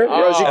 Rosie Greer?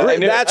 Rosie Greer.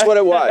 That's what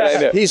it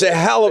was. He's a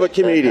hell of a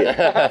comedian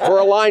for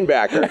a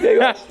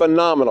linebacker.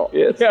 Phenomenal.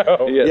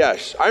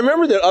 Yes. I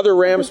remember that other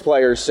Rams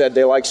players said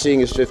they liked seeing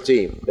his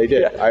 15. They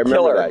did. I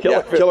remember that.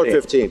 Killer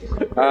 15.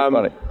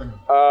 Funny.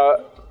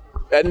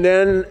 And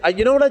then,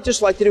 you know what I'd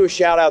just like to do? A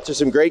shout out to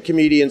some great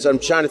comedians. I'm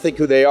trying to think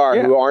who they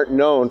are who aren't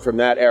known from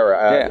that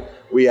era.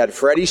 We had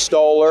Freddie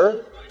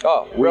Stoller.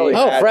 Oh, really?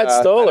 Fred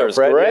Stoller's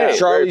great.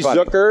 Charlie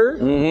Zucker.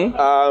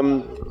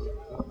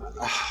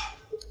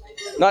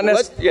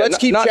 Let's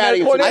keep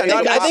chatting.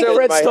 I think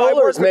Fred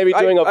Stoller's maybe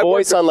doing a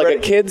voice on like a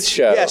kids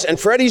show. Yes, and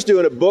Freddie's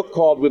doing a book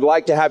called "We'd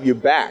Like to Have You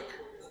Back."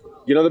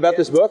 You know about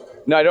this book?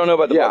 No, I don't know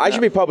about the book. I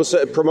should be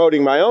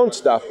promoting my own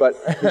stuff, but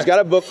he's got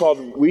a book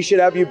called "We Should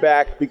Have You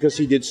Back" because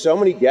he did so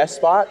many guest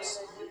spots,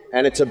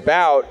 and it's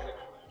about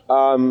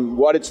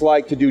what it's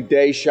like to do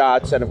day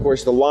shots, and of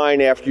course the line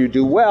after you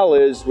do well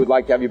is "We'd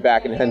like to have you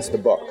back," and hence the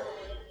book.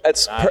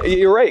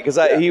 You're right, because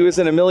he was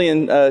in a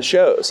million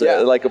shows,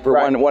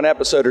 for one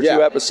episode or 2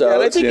 episodes.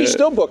 And I think he's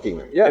still booking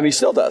them. Yeah, and he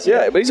still does.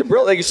 Yeah, but he's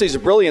like you say, he's a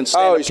brilliant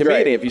stand-up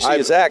comedian. Great. If you see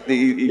his act,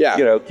 he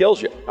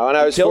kills you. When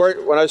I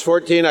was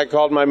 14, I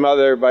called my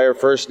mother by her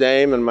first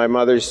name, and my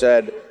mother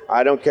said,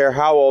 "I don't care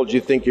how old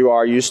you think you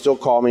are, you still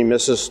call me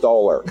Mrs.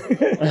 Stoller."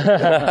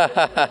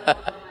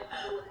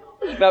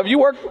 Now, have you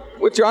worked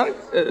with John?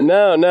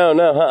 No.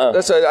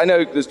 I know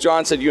because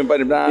John said you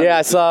invited him down. Yeah,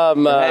 I saw him.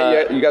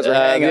 You guys were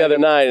hanging the other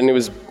night, and he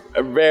was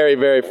very,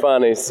 very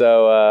funny.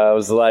 So I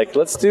was like,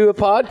 let's do a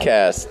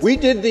podcast. We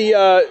did the.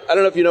 I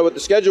don't know if you know what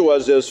the schedule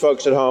was, those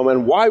folks at home,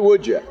 and why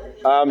would you?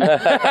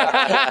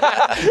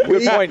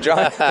 Good point,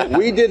 John.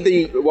 We did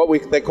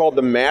they called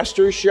the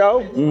Masters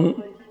Show,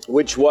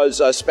 which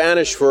was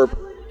Spanish for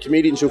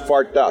comedians who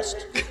fart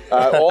dust.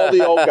 All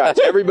the old guys.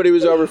 Everybody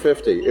was over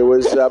 50. It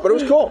was, but it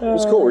was cool. It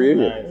was cool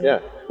reunion.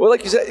 Yeah. Well,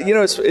 like you said,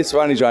 it's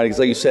funny, Johnny, because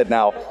like you said,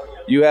 now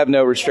you have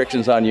no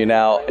restrictions on you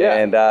now,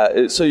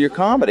 and so your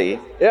comedy,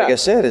 like I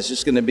said, is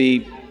just going to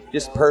be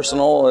just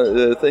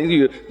personal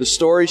thing. The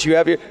stories you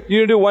have here. You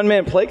gonna do one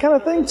man play kind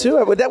of thing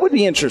too? That would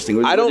be interesting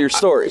with your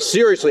stories.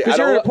 Seriously, because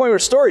you're at a point where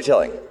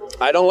storytelling.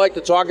 I don't like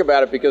to talk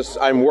about it because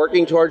I'm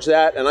working towards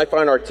that, and I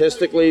find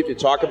artistically, if you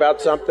talk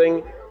about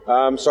something.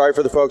 Sorry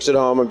for the folks at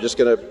home. I'm just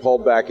going to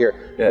hold back here.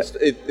 Yeah.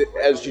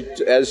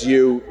 As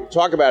you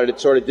talk about it, it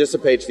sort of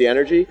dissipates the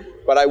energy.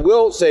 But I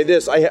will say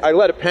this. I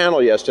led a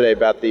panel yesterday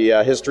about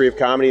the history of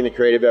comedy and the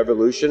creative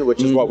evolution,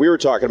 which is what we were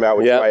talking about,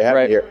 which is why I have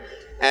it here.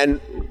 And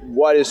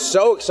what is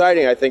so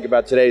exciting, I think,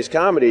 about today's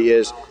comedy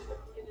is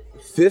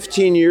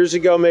 15 years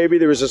ago, maybe,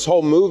 there was this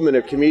whole movement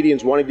of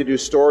comedians wanting to do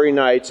story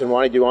nights and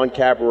wanting to do on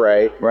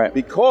cabaret. Right.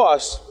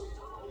 Because...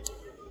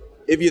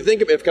 if you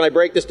think can I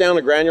break this down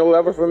to granular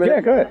level for a minute?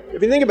 Yeah, go ahead.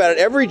 If you think about it,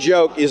 every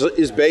joke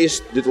is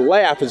based. The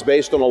laugh is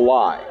based on a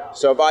lie.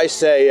 So if I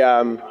say,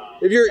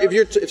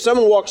 if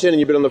someone walks in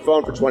and you've been on the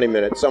phone for 20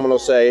 minutes, someone will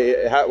say,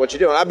 "What you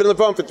doing?" "I've been on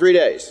the phone for 3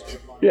 days."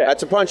 Yeah,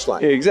 that's a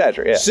punchline. Yeah,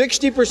 exaggerate.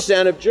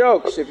 60% of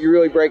jokes, if you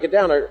really break it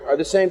down, are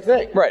the same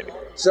thing. Right.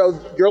 So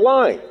you're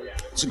lying.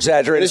 It's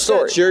exaggerated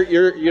story.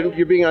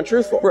 You're being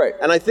untruthful. Right.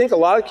 And I think a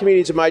lot of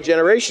comedians of my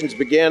generations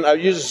I'll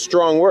use a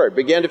strong word,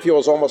 began to feel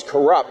as almost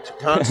corrupt,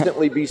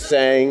 constantly be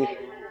saying,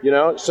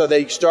 so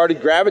they started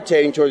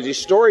gravitating towards these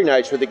story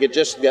nights where they could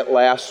just get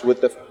laughs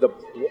with the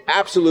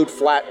absolute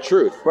flat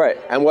truth. Right.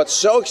 And what's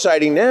so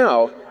exciting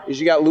now is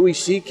you got Louis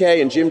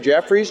C.K. and Jim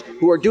Jeffries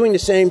who are doing the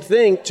same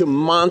thing to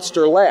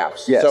monster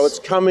laughs. Yes. So it's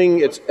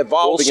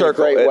evolving in a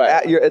great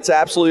way. It's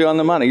absolutely on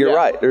the money. You're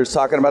right. They're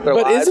talking about their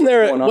lives.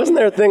 But wasn't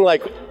there a thing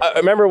like, I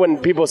remember when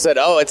people said,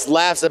 oh, it's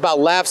about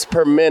laughs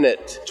per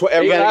minute.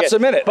 Eight laughs a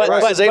minute. But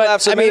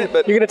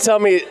you're going to tell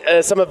me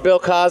some of Bill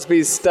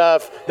Cosby's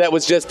stuff that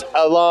was just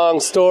a long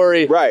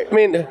story. Right. I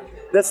mean,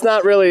 that's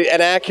not really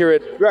an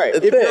accurate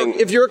thing.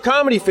 If you're a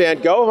comedy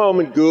fan, go home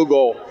and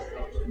Google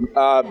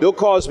Bill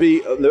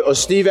Cosby, a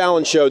Steve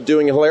Allen show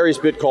doing a hilarious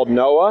bit called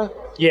Noah.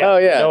 Yeah. Oh,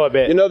 yeah. Noah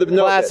bit. You know the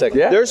Noah classic. bit.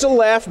 Yeah. There's a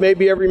laugh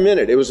maybe every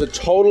minute. It was a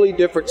totally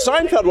different.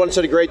 Seinfeld once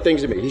said great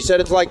things to me. He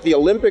said it's like the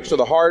Olympics or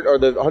the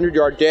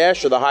 100-yard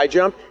dash or the high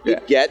jump.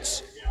 It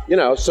gets.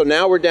 So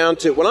now we're down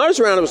to, when I was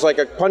around, it was like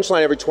a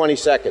punchline every 20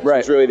 seconds. Right.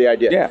 Was really the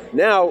idea. Yeah.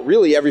 Now,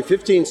 really every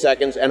 15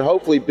 seconds, and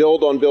hopefully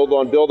build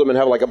them and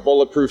have like a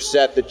bulletproof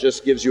set that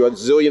just gives you a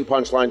zillion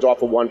punchlines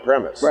off of one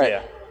premise. Right.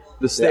 Yeah.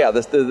 The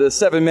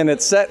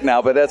 7-minute set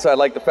now, but that's why I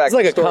like the fact It's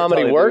like a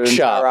comedy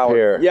workshop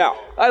here. Yeah.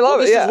 I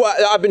love it. This Yeah. is why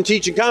I've been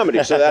teaching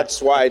comedy, so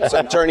that's why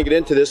I'm turning it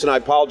into this, and I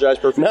apologize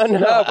profusely. No,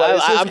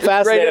 but I'm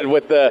fascinated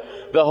with the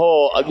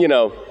whole,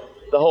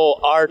 the whole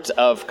art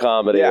of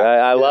comedy. Yeah.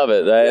 I love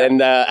it,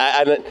 and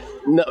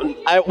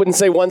I wouldn't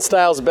say one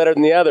style's better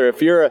than the other.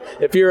 If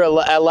you're a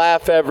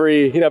laugh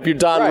every, if you're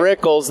Don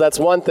Rickles, that's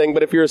one thing.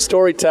 But if you're a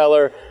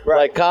storyteller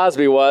like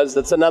Cosby was,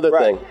 that's another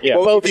thing. Yeah.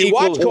 Well, if you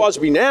watch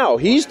Cosby now,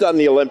 he's done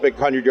the Olympic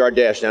 100-yard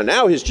dash now.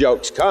 Now his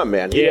jokes come,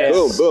 man. Yes.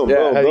 Boom, boom,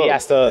 boom, boom. He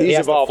has to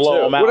evolved flow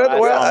too. them out.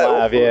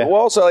 Well,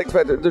 also I like the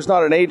fact that there's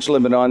not an age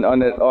limit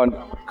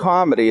on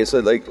comedy. It's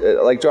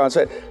like John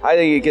said. I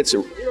think it gets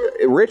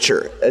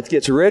richer. It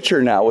gets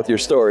richer now with your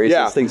stories.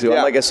 Yeah. As things go on.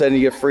 Yeah. Like I said, you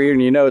get freer,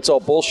 and it's all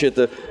bullshit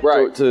to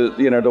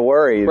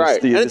worry.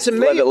 Right. And it's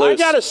amazing. I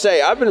gotta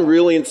say, I've been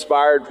really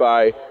inspired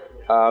by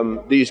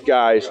these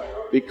guys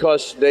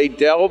because they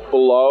delve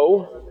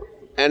below.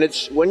 And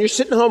it's when you're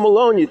sitting home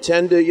alone, you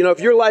tend to, if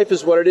your life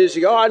is what it is,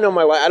 you go, oh, I know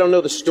my life. I don't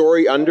know the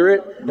story under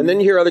it. And then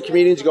you hear other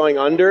comedians going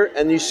under,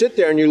 and you sit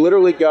there and you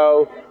literally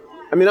go,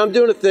 I'm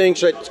doing a thing.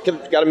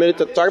 Got a minute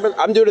to talk about?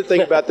 I'm doing a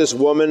thing about this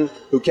woman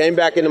who came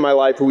back into my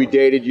life who we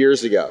dated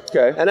years ago.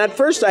 Okay. And at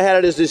first I had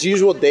it as this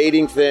usual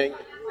dating thing.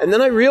 And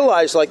then I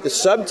realized, like, the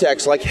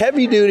subtext, like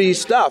heavy-duty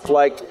stuff,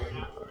 like,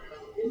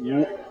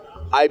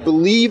 I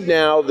believe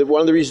now that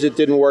one of the reasons it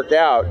didn't work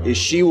out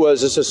is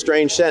it's a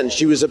strange sentence,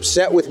 she was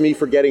upset with me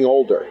for getting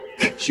older.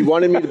 She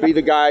wanted me to be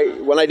the guy,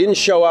 when I didn't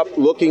show up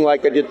looking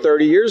like I did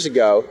 30 years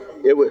ago,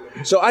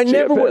 so I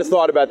never would have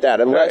thought about that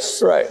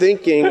unless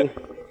thinking...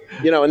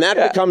 and that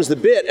becomes the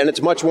bit, and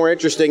it's much more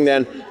interesting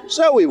than,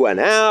 so we went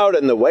out,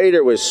 and the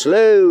waiter was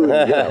slow.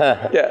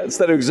 Yeah,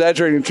 instead of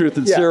exaggerating truth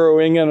and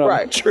zeroing in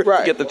on truth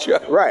to get the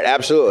joke. Right,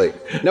 absolutely.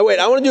 Now, wait,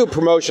 I want to do a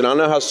promotion. I don't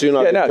know how soon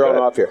I'll get thrown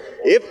off here.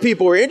 If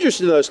people are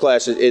interested in those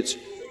classes, it's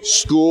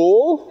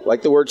school,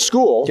 like the word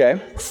school. Okay.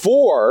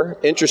 For,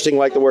 interesting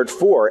like the word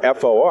for,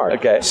 F-O-R.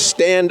 Okay.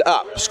 Stand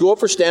Up,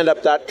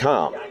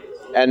 schoolforstandup.com.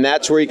 And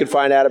that's where you can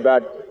find out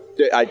about...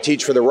 I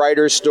teach for the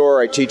Writers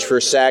Store. I teach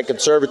for SAG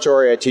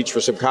Conservatory. I teach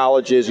for some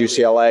colleges,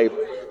 UCLA.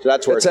 So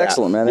that's where it's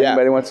excellent, man.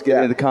 Anybody wants to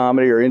get into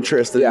comedy or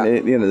interested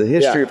in the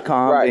history of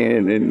comedy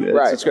and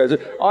subscribe.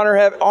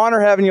 Honor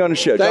having you on the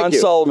show. Thank John you.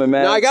 Sullivan,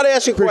 man. Now I got to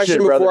ask you a question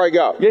before I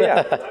go.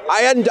 Yeah.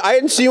 I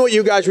hadn't seen what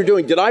you guys were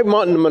doing. Did I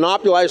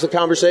monopolize the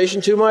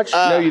conversation too much?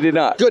 No, you did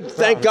not. Good,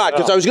 thank God,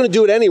 because I was going to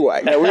do it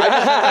anyway.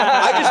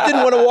 I just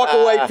didn't want to walk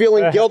away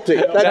feeling guilty.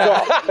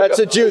 That's all. That's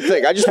a Jew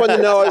thing. I just wanted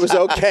to know it was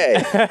okay.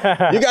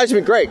 You guys have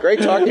been great.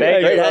 Great talking to you.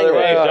 Great hanging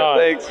out.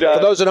 Thanks, John.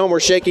 For those at home, we're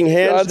shaking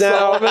hands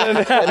John now, and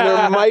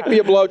there might be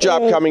a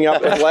blowjob coming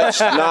up. Let's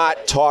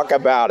not talk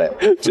about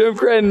it. Jim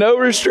Crenn, no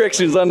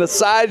restrictions on the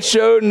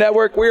Sideshow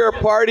Network. We are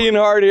partying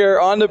hard here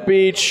on the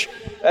beach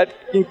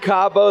in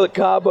Cabo, the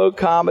Cabo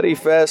Comedy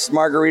Fest.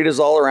 Margaritas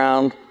all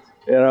around.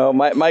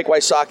 Mike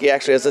Wysocki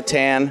actually has a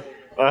tan,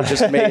 which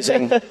is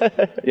amazing.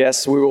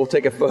 Yes, we will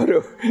take a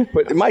photo.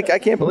 But Mike, I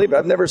can't believe it.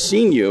 I've never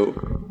seen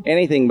you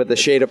anything but the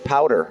shade of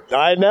powder.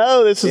 I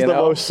know. This is the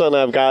most sun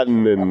I've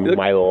gotten in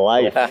my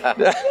life.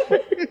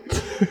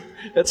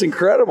 That's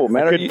incredible,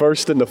 man. I could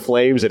burst into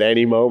flames at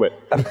any moment.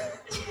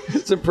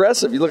 It's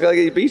impressive. You look like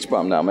a beach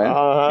bum now, man.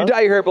 You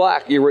dye your hair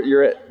black.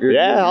 You're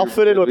I'll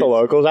fit in with the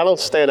locals. I don't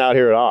stand out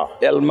here at all.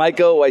 El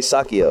Michael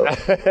Wysocchio.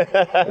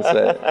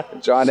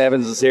 John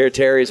Evans is here.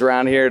 Terry's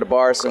around here at a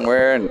bar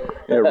somewhere, and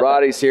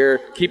Roddy's here,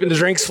 keeping the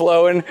drinks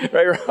flowing.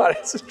 Right,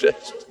 Roddy's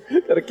just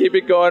got to keep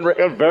it going.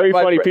 Very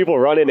funny people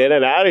running in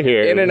and out of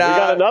here. In and out. We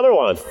got another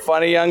one.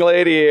 Funny young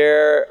lady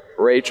here,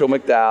 Rachel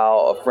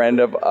McDowell, a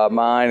friend of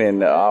mine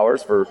and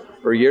ours for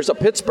years, a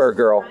Pittsburgh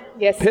girl.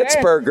 Yes, sir.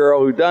 Pittsburgh girl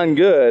who done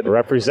good.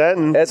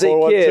 Representing. As a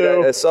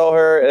kid, I saw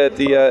her at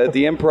the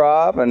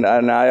Improv,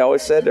 and I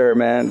always said to her,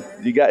 man,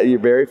 you're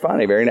very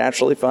funny, very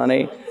naturally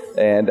funny.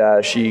 And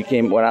she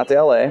went out to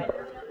L.A.,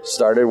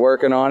 started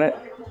working on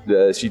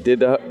it. She did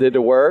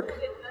the work,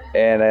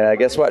 and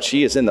guess what?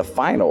 She is in the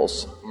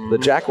finals, the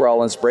Jack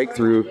Rollins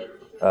Breakthrough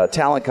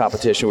talent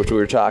competition, which we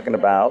were talking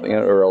about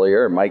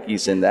earlier.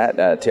 Mikey's in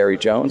that, Terry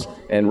Jones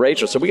and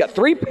Rachel. So we got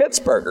 3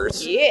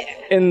 Pittsburghers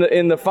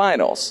in the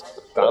finals.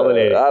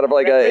 Out of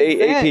like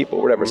 8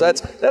 people, whatever. So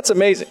that's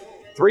amazing.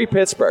 3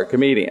 Pittsburgh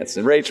comedians.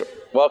 And Rachel,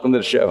 welcome to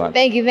the show, hon.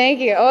 Thank you.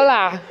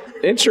 Hola.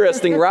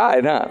 Interesting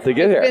ride, huh, to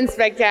get here. It's been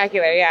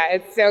spectacular. Yeah,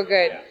 it's so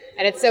good.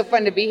 And it's so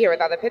fun to be here with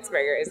all the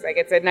Pittsburghers. Like,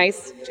 it's a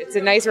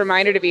nice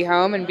reminder to be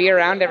home and be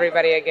around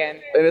everybody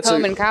again. And it's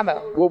home in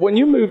Cabo. Well, when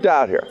you moved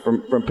out here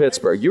from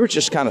Pittsburgh, you were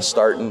just kind of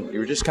starting. You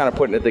were just kind of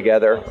putting it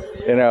together,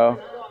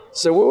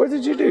 So what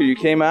did you do? You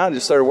came out and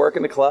just started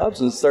working the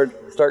clubs and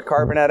start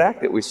carving that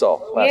act that we saw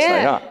last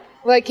night, huh?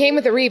 Well, I came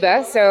with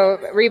Ariba. So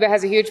Ariba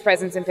has a huge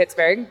presence in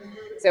Pittsburgh.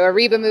 So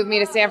Ariba moved me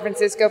to San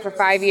Francisco for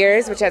 5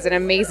 years, which has an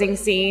amazing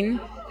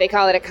scene. They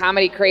call it a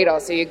comedy cradle.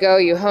 So you go,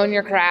 you hone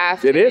your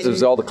craft. It is.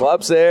 There's all the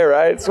clubs there,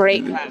 right?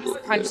 Great clubs.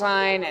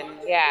 Punchline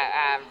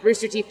and,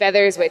 Rooster Teeth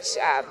Feathers, which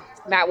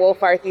Matt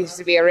Wolfarth used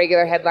to be a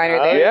regular headliner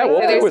there. Yeah,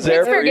 Wolfarth was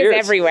there for years. Pittsburgh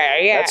is everywhere,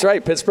 yeah. That's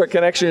right. Pittsburgh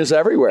Connection is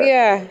everywhere.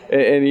 Yeah.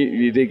 And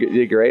you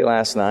did great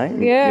last night.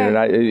 Yeah.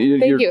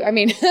 Thank you. I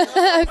mean,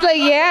 I was like,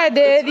 I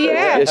did,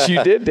 yeah. Yes,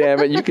 you did, damn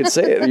it. You can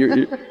say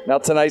it. Now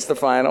tonight's the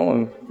final,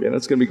 and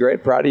it's going to be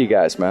great. Proud of you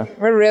guys, man.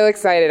 We're real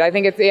excited. I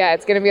think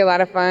it's going to be a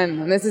lot of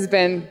fun. And this has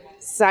been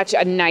such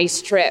a nice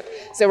trip.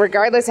 So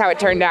regardless how it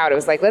turned out, it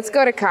was like, let's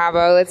go to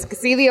Cabo, let's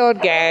see the old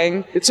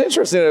gang. It's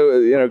interesting,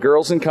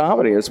 girls in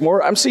comedy.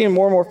 I'm seeing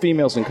more and more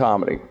females in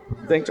comedy.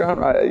 You think, John?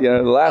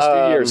 The last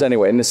few years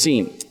anyway, in the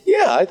scene.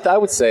 Yeah, I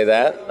would say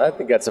that. I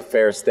think that's a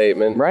fair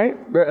statement. Right?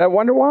 I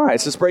wonder why.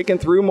 It's just breaking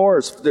through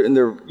more, and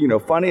they're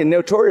funny, and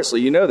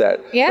notoriously, that.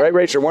 Yeah. Right,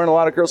 Rachel? There weren't a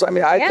lot of girls. I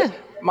mean,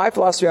 my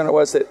philosophy on it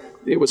was that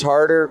it was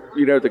harder,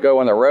 to go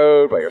on the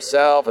road by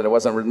yourself, and it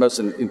wasn't the most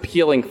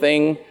appealing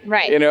thing.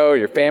 Right.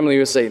 Your family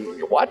would say,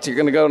 what? You're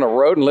going to go on the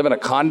road and live in a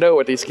condo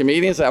with these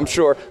comedians? I'm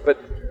sure,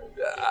 but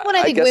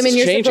I think women,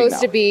 you're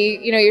supposed to be,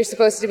 you're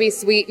supposed to be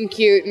sweet and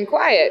cute and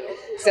quiet.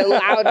 So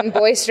loud and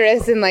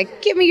boisterous and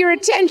give me your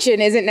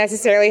attention isn't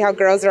necessarily how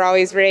girls are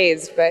always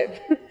raised, but...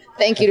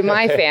 Thank you to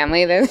my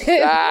family.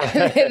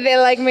 They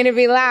like me to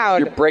be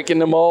loud. You're breaking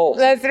the mold.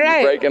 That's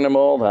right. You're breaking the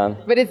mold, hon.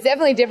 But it's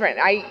definitely different.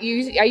 I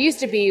used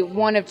to be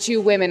one of 2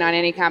 women on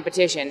any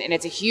competition, and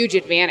it's a huge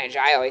advantage,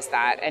 I always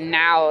thought. And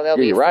now there'll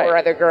be 4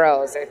 other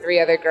girls or 3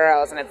 other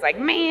girls, and it's like,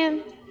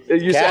 man...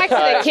 Back to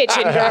the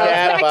kitchen, girls.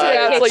 Back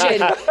to the kitchen.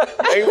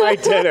 Make my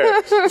dinner.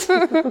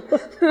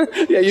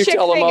 You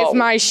tell them all. Is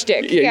my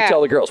shtick. Yeah, you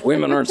tell the girls,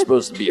 women aren't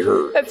supposed to be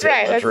heard. That's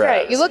right. That's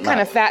right. You look kind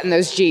of fat in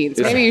those jeans.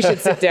 Maybe you should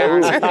sit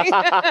down.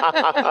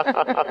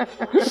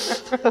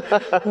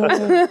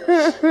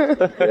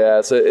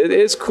 So it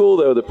is cool,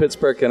 though, the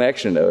Pittsburgh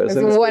connection, though.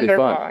 Isn't it? It's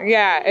wonderful. Fun.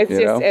 Yeah, it's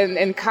just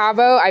in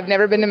Cabo. I've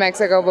never been to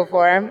Mexico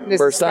before.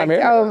 First time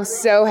here? Oh,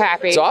 so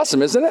happy. It's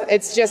awesome, isn't it?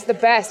 It's just the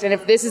best. And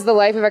if this is the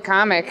life of a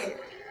comic...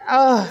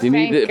 Oh, if you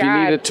need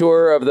a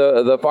tour of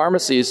the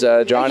pharmacies,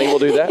 Johnny will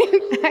do that.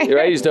 You're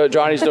right.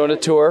 Johnny's doing a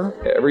tour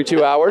every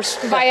 2 hours.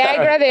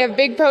 Viagra. They have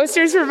big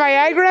posters for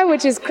Viagra,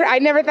 which is I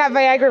never thought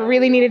Viagra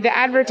really needed to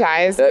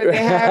advertise. But they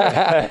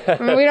have.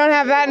 We don't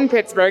have that in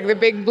Pittsburgh. The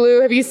Big Blue.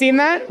 Have you seen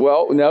that?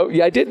 Well, no.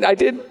 Yeah, I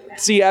did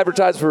see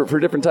advertised for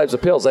different types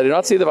of pills. I did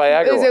not see the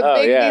Viagra one.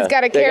 He's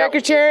got a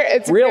caricature.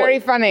 It's very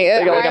funny.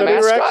 They got like a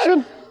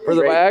mascot for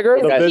the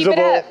Viagra? The visible.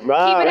 Keep it up.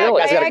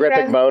 Really? He's got a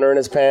gripping boner in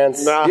his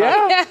pants.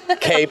 Yeah.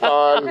 Cape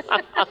on.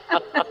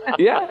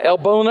 Yeah, El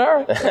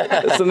Boner.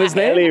 That's in his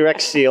name.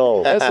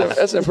 Rexiel.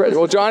 That's impressive.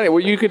 Well, Johnny,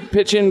 you could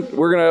pitch in.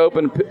 We're going to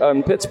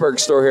open Pittsburgh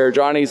store here.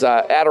 Johnny's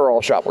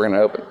Adderall shop we're going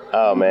to open.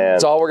 Oh, man.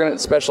 That's all we're going to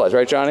specialize,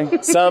 right,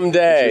 Johnny?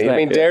 Someday. I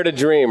mean, dare to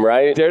dream,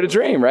 right? Dare to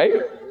dream, right?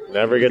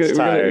 Never gets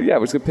tired. We're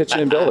going to pitch in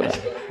and build it.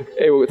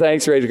 Hey, well,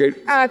 thanks, Rachel.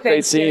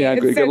 Great seeing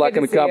you. Good luck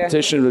in the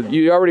competition.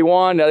 You already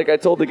won. Like I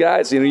told the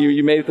guys,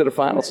 you made it to the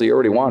final, so you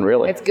already won,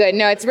 really. It's good.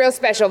 No, it's real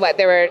special. But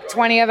there were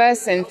 20 of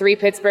us, and 3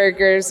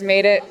 Pittsburghers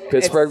made it.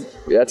 Pittsburgh.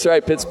 That's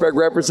right. Pittsburgh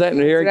representing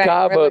here in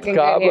Cabo at the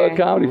Cabo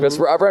Comedy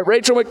Festival. All right,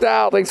 Rachel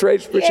McDowell. Thanks,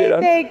 Rachel. Appreciate it.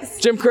 Thanks.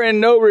 Jim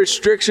Crenn, No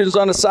Restrictions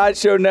on the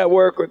Sideshow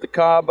Network with the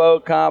Cabo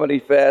Comedy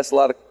Fest. A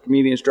lot of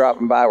comedians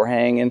dropping by. We're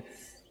hanging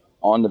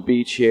on the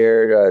beach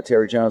here.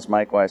 Terry Jones,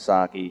 Mike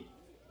Wysocki,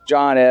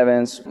 John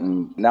Evans.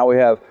 Now we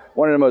have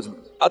one of the most,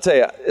 I'll tell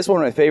you, it's one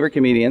of my favorite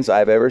comedians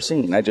I've ever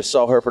seen. I just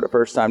saw her for the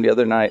first time the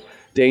other night,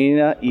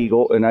 Dana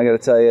Eagle. And I got to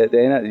tell you,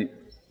 Dana,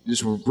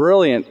 just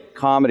brilliant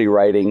comedy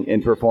writing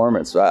and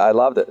performance. I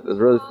loved it. It was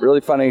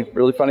really funny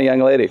young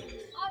lady.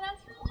 Oh,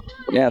 that's really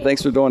nice. Yeah,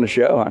 thanks for doing the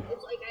show, huh?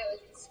 It's like I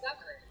was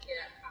discovered here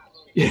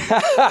at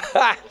Cabo.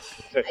 Yeah.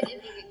 I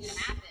didn't think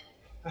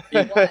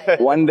it could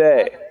happen. One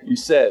day, you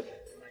said.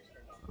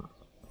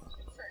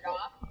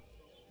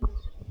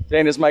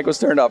 Dana's mic was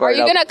turned off. Are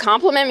you going to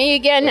compliment me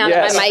again now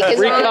that my mic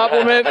is on?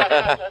 Compliment.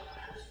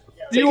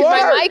 You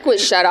Because are. my mic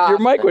was shut off. Your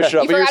mic was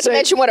shut off. You forgot to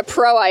mention what a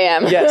pro I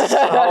am. Yes.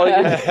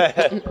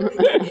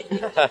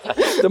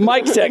 The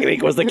mic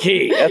technique was the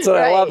key. That's what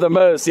I Right. love the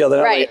most. The other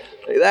night. Right.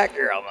 Like, that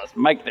girl must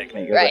mic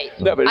technique. Right.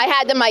 No, but I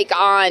had the mic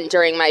on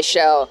during my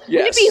show. Wouldn't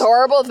Yes. it be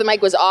horrible if the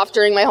mic was off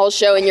during my whole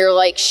show and you're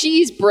like,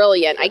 she's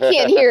brilliant. I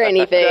can't hear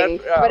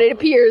anything, but it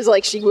appears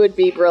like she would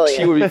be brilliant.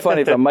 She would be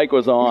funny if the mic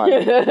was on.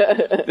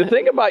 The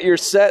thing about your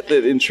set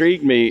that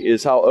intrigued me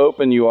is how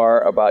open you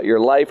are about your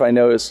life. I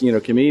notice,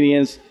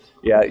 comedians,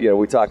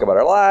 we talk about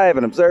our life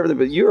and observe them,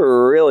 but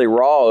you're really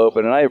raw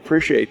open, and I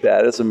appreciate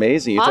that. It's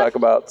amazing. You talk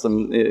about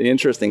some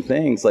interesting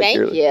things like Thank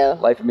your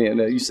you. life. I mean,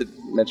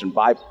 mentioned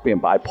being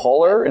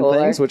bipolar and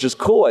things, which is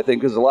cool, I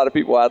think, because a lot of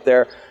people out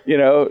there,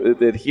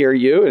 that hear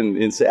you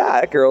and say,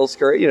 that girl's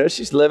great.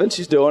 She's living,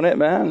 she's doing it,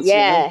 man.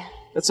 Yeah.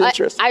 That's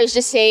interesting. I was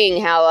just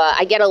saying how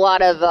I get a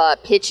lot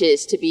of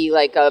pitches to be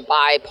like a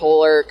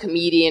bipolar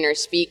comedian or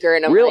speaker,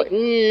 and I'm like,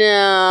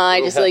 no,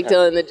 I just like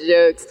telling the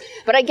jokes.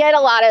 But I get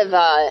a lot of,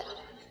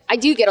 I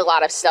do get a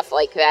lot of stuff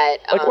like that.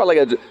 Like what,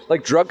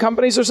 like drug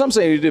companies or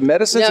something? You do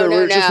medicines No,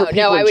 or just for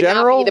people I in would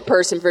general? not be the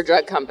person for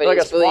drug companies. Like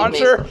a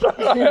sponsor?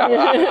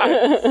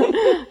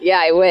 Yeah,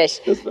 I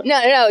wish.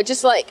 No,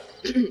 just like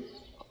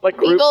like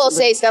people will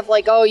say stuff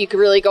like, "Oh, you could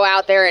really go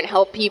out there and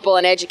help people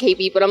and educate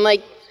people." I'm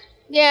like,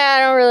 yeah, I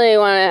don't really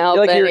want to help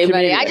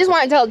anybody. I just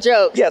want to tell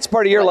jokes. Yeah, it's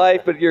part of your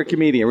life, but you're a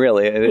comedian,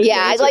 really.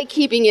 Yeah, I like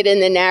keeping it in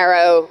the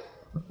narrow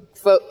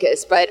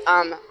focus, but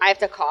I have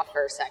to cough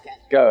for a second.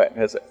 Go ahead.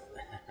 That's it.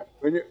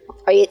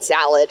 I eat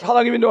salad. How long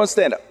have you been doing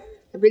stand-up?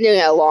 I've been doing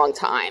it a long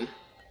time.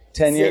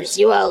 10 years? Since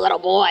you were a little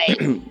boy.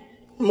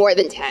 More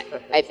than 10,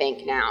 I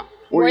think, now.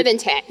 More than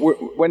 10.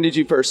 When did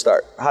you first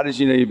start? How did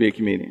you know you'd be a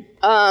comedian?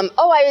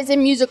 I was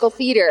in musical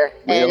theater,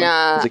 and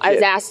I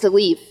was asked to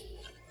leave.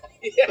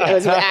 That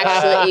was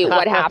actually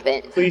what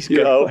happened. Please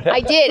go.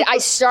 I did. I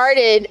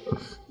started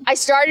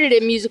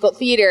in musical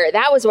theater.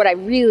 That was what I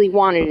really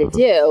wanted to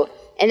do.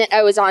 And then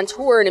I was on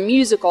tour in a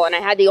musical, and I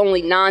had the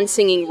only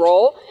non-singing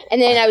role. And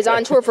then I was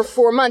on tour for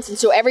 4 months, and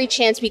so every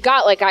chance we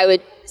got, like, I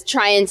would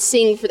try and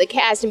sing for the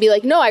cast and be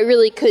like, no, I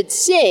really could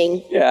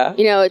sing. Yeah.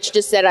 It's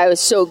just that I was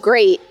so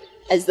great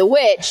as the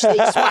witch. They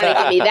just wanted to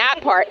give me that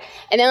part.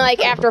 And then,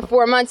 like, after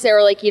 4 months, they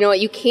were like, you know what,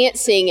 you can't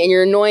sing, and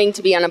you're annoying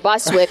to be on a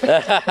bus with.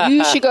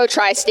 You should go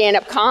try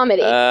stand-up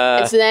comedy.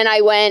 And so then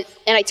I went,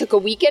 and I took a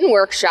weekend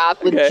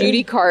workshop with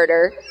Judy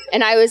Carter,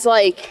 and I was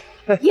like,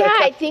 yeah,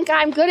 I think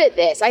I'm good at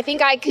this. I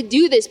think I could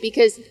do this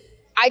because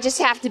I just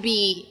have to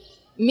be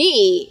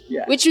me,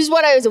 which is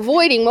what I was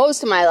avoiding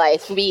most of my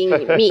life, being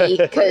me,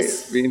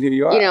 because being who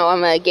you are.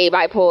 I'm a gay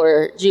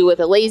bipolar Jew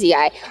with a lazy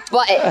eye.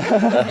 But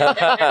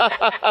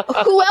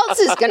who else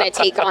is going to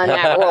take on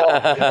that role?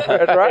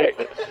 That's right.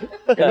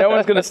 And no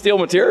one's going to steal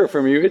material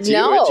from you. It's you.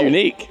 It's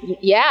unique.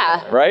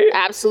 Yeah. Right?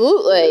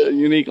 Absolutely.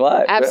 Unique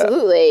life.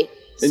 Absolutely. Yeah.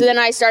 So then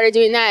I started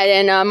doing that,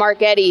 and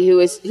Mark Eddy,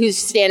 who's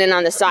standing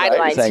on the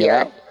sidelines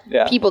here.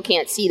 Yeah. People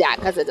can't see that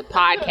because it's a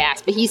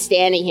podcast, but he's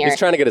standing here. He's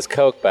trying to get his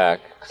Coke back.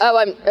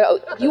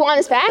 You want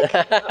us back?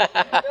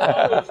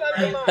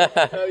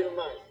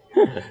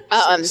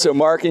 So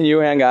Mark and you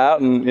hang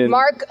out, and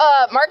Mark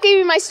gave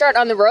me my start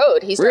on the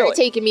road. He started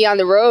taking me on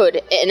the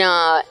road,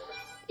 and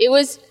it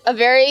was a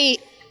very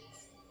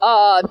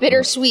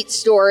bittersweet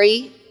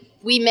story.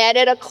 We met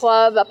at a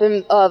club up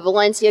in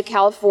Valencia,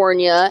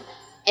 California,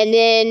 and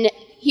then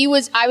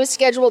I was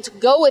scheduled to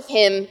go with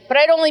him, but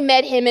I'd only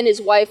met him and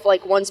his wife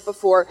like once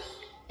before.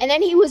 And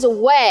then he was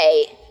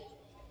away,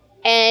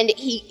 and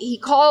he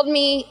called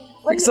me.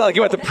 It's not like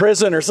you went to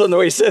prison or something the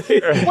way he said he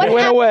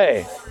went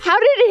away. How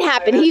did it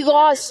happen? He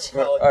lost.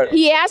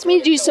 He asked me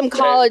to do some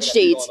college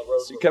dates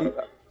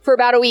for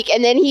about a week,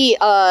 and then he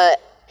lost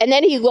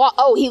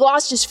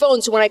his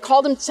phone. So when I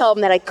called him to tell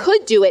him that I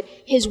could do it,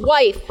 his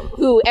wife,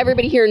 who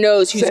everybody here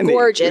knows, who's Cindy.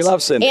 gorgeous, We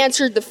love Cindy.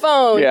 answered the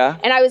phone. Yeah.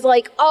 And I was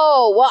like,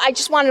 oh, well, I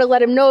just wanted to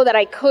let him know that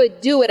I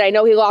could do it. I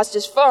know he lost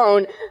his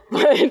phone,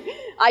 but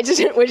I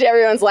just wish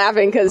everyone's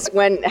laughing because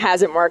when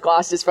hasn't Mark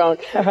lost his phone?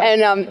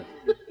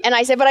 And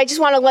I said, but I just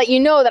want to let you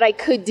know that I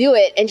could do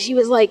it. And she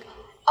was like,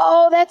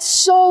 oh, that's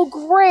so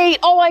great.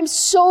 Oh, I'm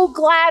so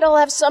glad I'll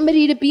have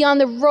somebody to be on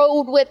the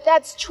road with.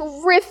 That's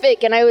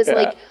terrific. And I was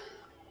like,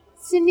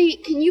 Cindy,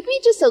 can you be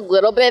just a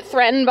little bit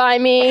threatened by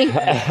me?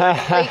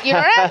 Like, you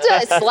don't have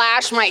to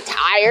slash my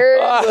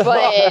tires,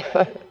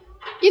 but,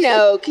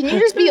 can you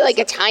just be like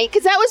a tiny...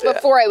 Because that was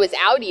before I was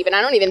out even. I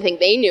don't even think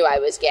they knew I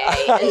was gay.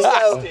 And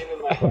so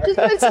just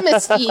put some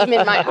esteem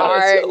in my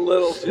heart. A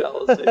little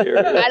jealous of you.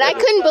 And I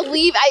couldn't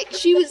believe...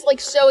 she was like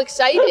so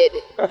excited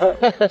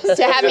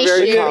to have me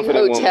sharing a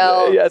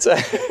hotel.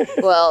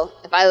 Well,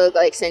 if I look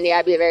like Cindy,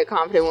 I'd be a very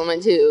confident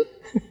woman too.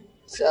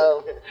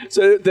 So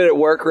did it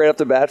work right off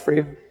the bat for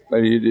you?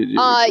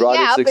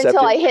 Up until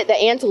I hit the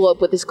antelope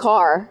with his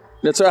car.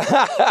 That's right.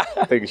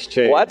 Things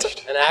changed. What?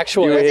 An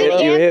actual You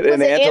hit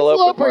an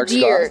antelope with or Mark's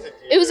deer? car?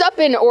 It was up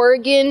in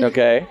Oregon.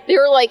 Okay. They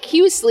were like,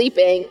 he was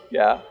sleeping.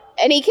 Yeah.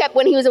 And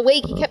when he was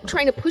awake, he kept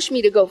trying to push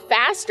me to go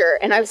faster.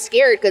 And I was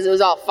scared because it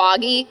was all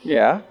foggy.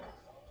 Yeah.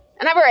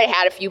 And I've already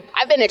had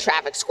I've been to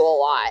traffic school a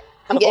lot.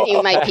 I'm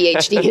getting my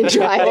PhD in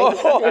driving.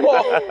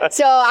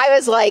 So I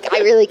was like, I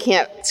really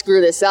can't screw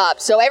this up.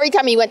 So every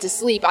time he went to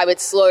sleep, I would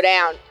slow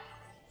down.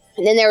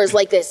 And then there was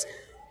like this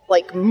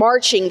like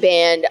marching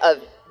band of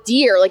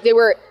deer. Like they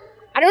were,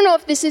 I don't know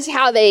if this is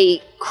how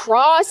they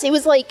cross. It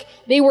was like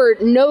they were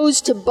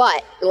nose to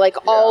butt, like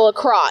all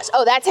across.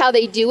 Oh, that's how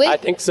they do it? I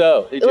think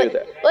so. They do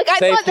that. Like I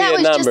thought that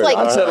was just like...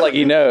 I said like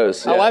he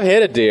knows. Oh, I've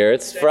hit a deer.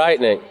 It's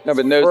frightening. No,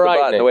 but nose to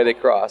butt, the way they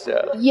cross,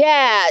 yeah.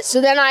 Yeah, so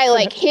then I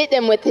like hit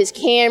him with his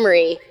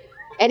Camry,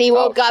 and he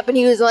woke up and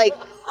he was like,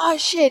 oh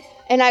shit.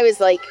 And I was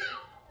like,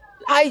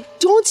 I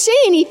don't say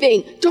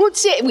anything. Don't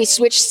say. We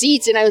switched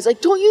seats, and I was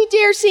like, "Don't you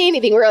dare say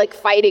anything." We're like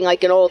fighting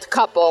like an old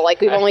couple, like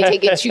we've only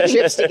taken 2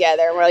 trips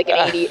together, and we're like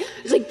an 80.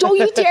 He's like, "Don't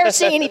you dare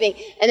say anything."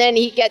 And then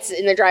he gets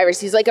in the driver's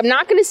seat. He's like, "I'm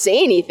not going to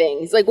say anything."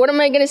 He's like, "What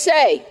am I going to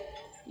say?"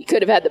 You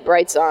could have had the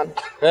brights on.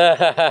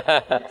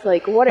 It's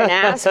like, what an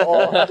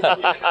asshole.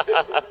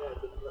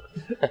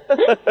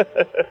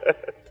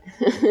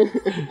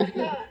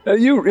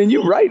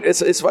 You right.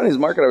 It's funny. As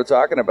Mark and I were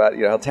talking about,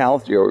 how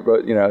talented you are.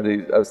 But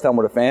I was telling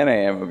what a fan I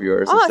am of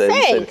yours. Oh,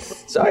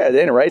 thanks. So yeah,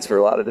 Dana writes for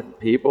a lot of different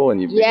people,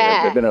 and you've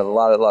been in a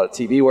lot of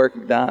TV work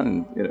you've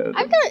done. And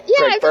I've done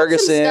Craig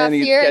Ferguson,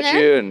 he's catch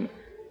you, and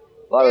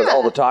a lot of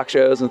all the talk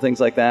shows and things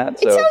like that.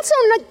 So. It sounds so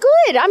not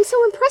good. I'm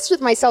so impressed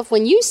with myself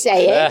when you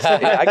say it.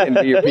 I can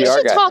be your PR guy. We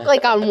should talk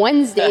like on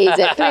Wednesdays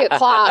at 3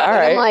 o'clock. All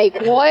right. I'm like,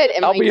 what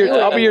am I doing?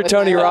 I'll be your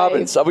Tony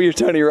Robbins. I'll be your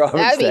Tony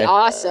Robbins. That'd be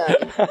awesome.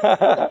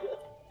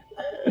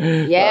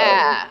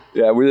 Yeah.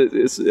 Yeah,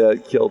 it's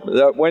killed.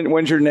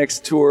 When's your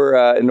next tour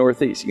in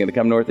Northeast? You going to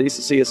come Northeast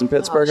to see us in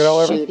Pittsburgh at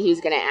all? Shoot, he was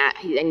going to ask.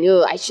 I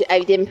knew I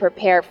didn't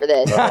prepare for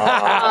this.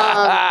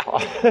 How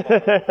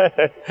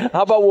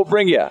about we'll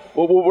bring you?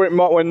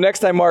 When next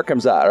time Mark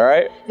comes out, all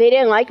right? They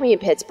didn't like me in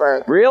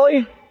Pittsburgh.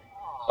 Really?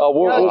 Oh, do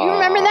you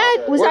remember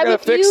that? Was we're that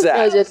with fix you? that.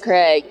 Or was it with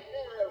Craig?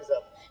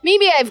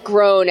 Maybe I've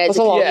grown as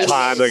a long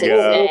time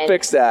ago. We'll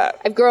fix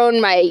that. I've grown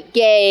my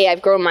gay.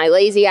 I've grown my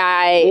lazy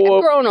eye.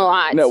 I've grown a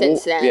lot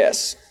since then.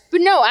 Yes.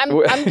 But no,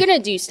 I'm gonna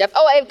do stuff.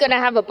 Oh, I'm gonna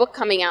have a book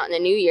coming out in the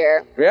new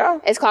year. Yeah.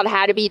 It's called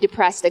How to Be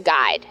Depressed: A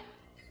Guide.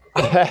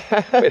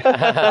 Wait,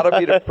 how to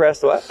be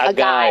depressed? What? A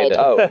guide.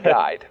 Oh, a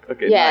guide.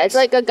 Okay. Yeah, nice. it's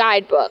like a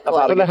guidebook.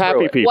 For the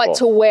happy people. What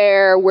to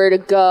wear, where to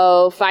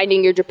go,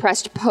 finding your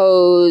depressed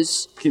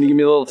pose. Can you give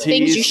me a little tease?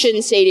 Things you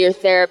shouldn't say to your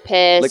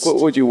therapist. Like,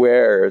 what would you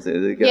wear?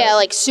 Yeah,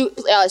 like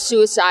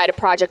suicide, a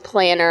project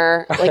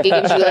planner. Like, it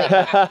gives you like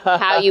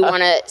how you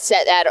want to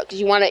set that up, because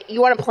you want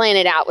to plan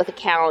it out with a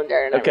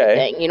calendar and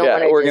everything. You don't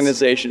want to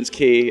organization's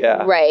key.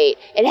 Yeah. Right.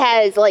 It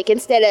has like,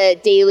 instead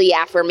of daily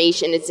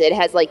affirmations, it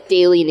has like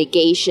daily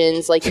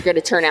negations. Like, you're going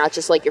to turn out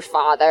just like your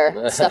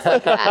father, stuff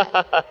like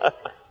that.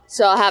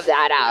 So I'll have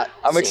that out.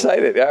 I'm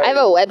excited. Right. I have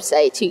a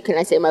website too. Can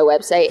I say my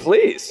website?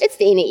 Please. It's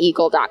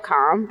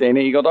DanaEagle.com.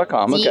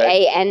 DanaEagle.com.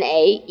 Okay.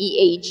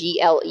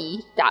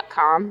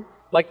 DanaEagle.com.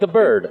 Like the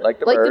bird.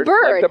 Like the bird.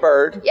 Like the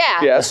bird.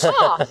 Yeah. Yes.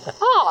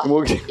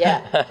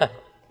 Yeah.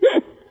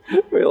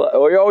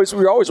 You're always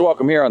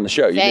welcome here on the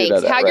show. You Thanks. do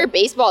know that, How'd right? your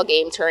baseball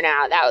game turn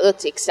out? That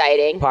looked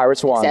exciting.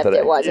 Pirates won Except today.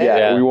 it wasn't.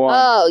 Yeah, we won.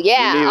 Oh,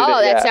 yeah.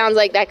 That it. sounds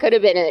like that could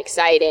have been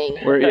exciting.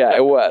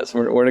 It was.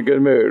 We're in a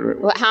good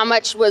mood. How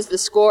much was the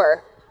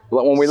score?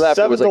 When we left,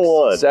 it was like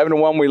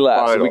 7-1. We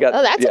left. So we got,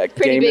 that's a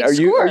pretty big Are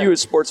score. you a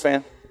sports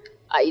fan?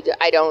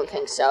 I don't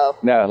think so.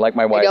 No, like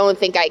my wife. I don't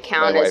think I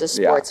count as a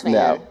sports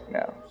fan.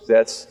 No.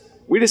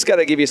 We just got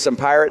to give you some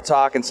Pirate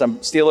talk and some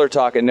Steeler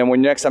talk, and then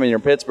when next time you're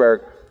in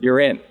Pittsburgh,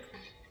 you're in.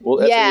 Well,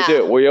 that's what we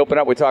do. We open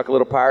up, we talk a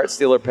little Pirate,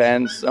 Steeler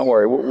Pens. Don't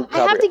worry, we'll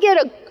cover I have to get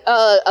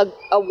a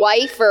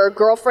wife or a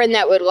girlfriend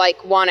that would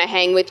like want to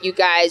hang with you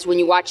guys when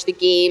you watch the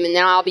game, and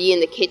then I'll be in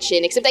the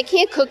kitchen. Except I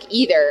can't cook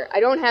either. I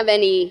don't have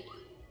any.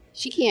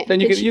 She can't. Then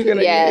you can.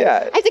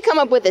 I have to come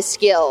up with a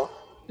skill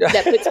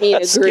that puts me in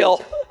a group.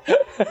 Skill.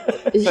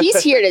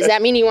 He's here. Does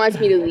that mean he wants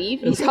me to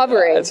leave? He's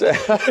hovering.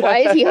 Why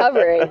is he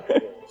hovering?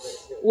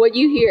 What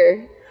you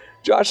hear?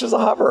 Josh is a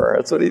hoverer.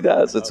 That's what he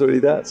does.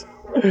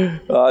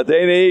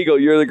 Dana Eagle,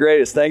 you're the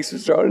greatest. Thanks for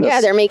joining us.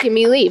 Yeah, they're making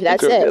me leave.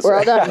 That's it. We're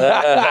all done.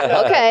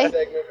 Okay.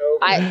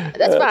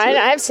 That's fine.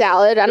 I have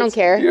salad. I don't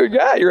care.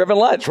 You're having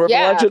lunch. We're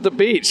having lunch at the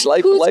beach.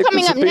 Life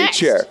coming is a up beach next?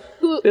 here.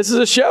 This is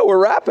a show.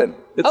 We're wrapping.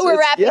 We're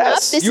wrapping up?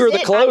 This you're is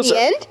the it? closer.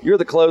 I'm the end? You're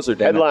the closer,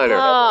 Dana. Headliner.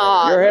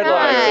 Oh, You're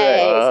headliner.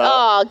 nice.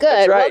 Oh, good.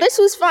 That's right. Well, this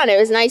was fun. It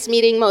was nice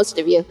meeting most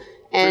of you.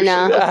 And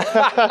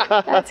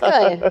that's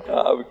good.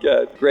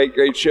 Good.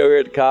 Great show here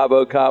at the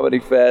Cabo Comedy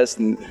Fest,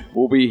 and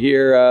we'll be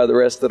here the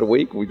rest of the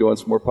week. We'll be doing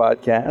some more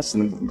podcasts,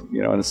 and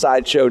on the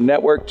Sideshow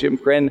Network. Jim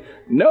Crenn,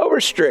 no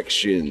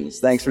restrictions.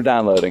 Thanks for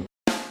downloading.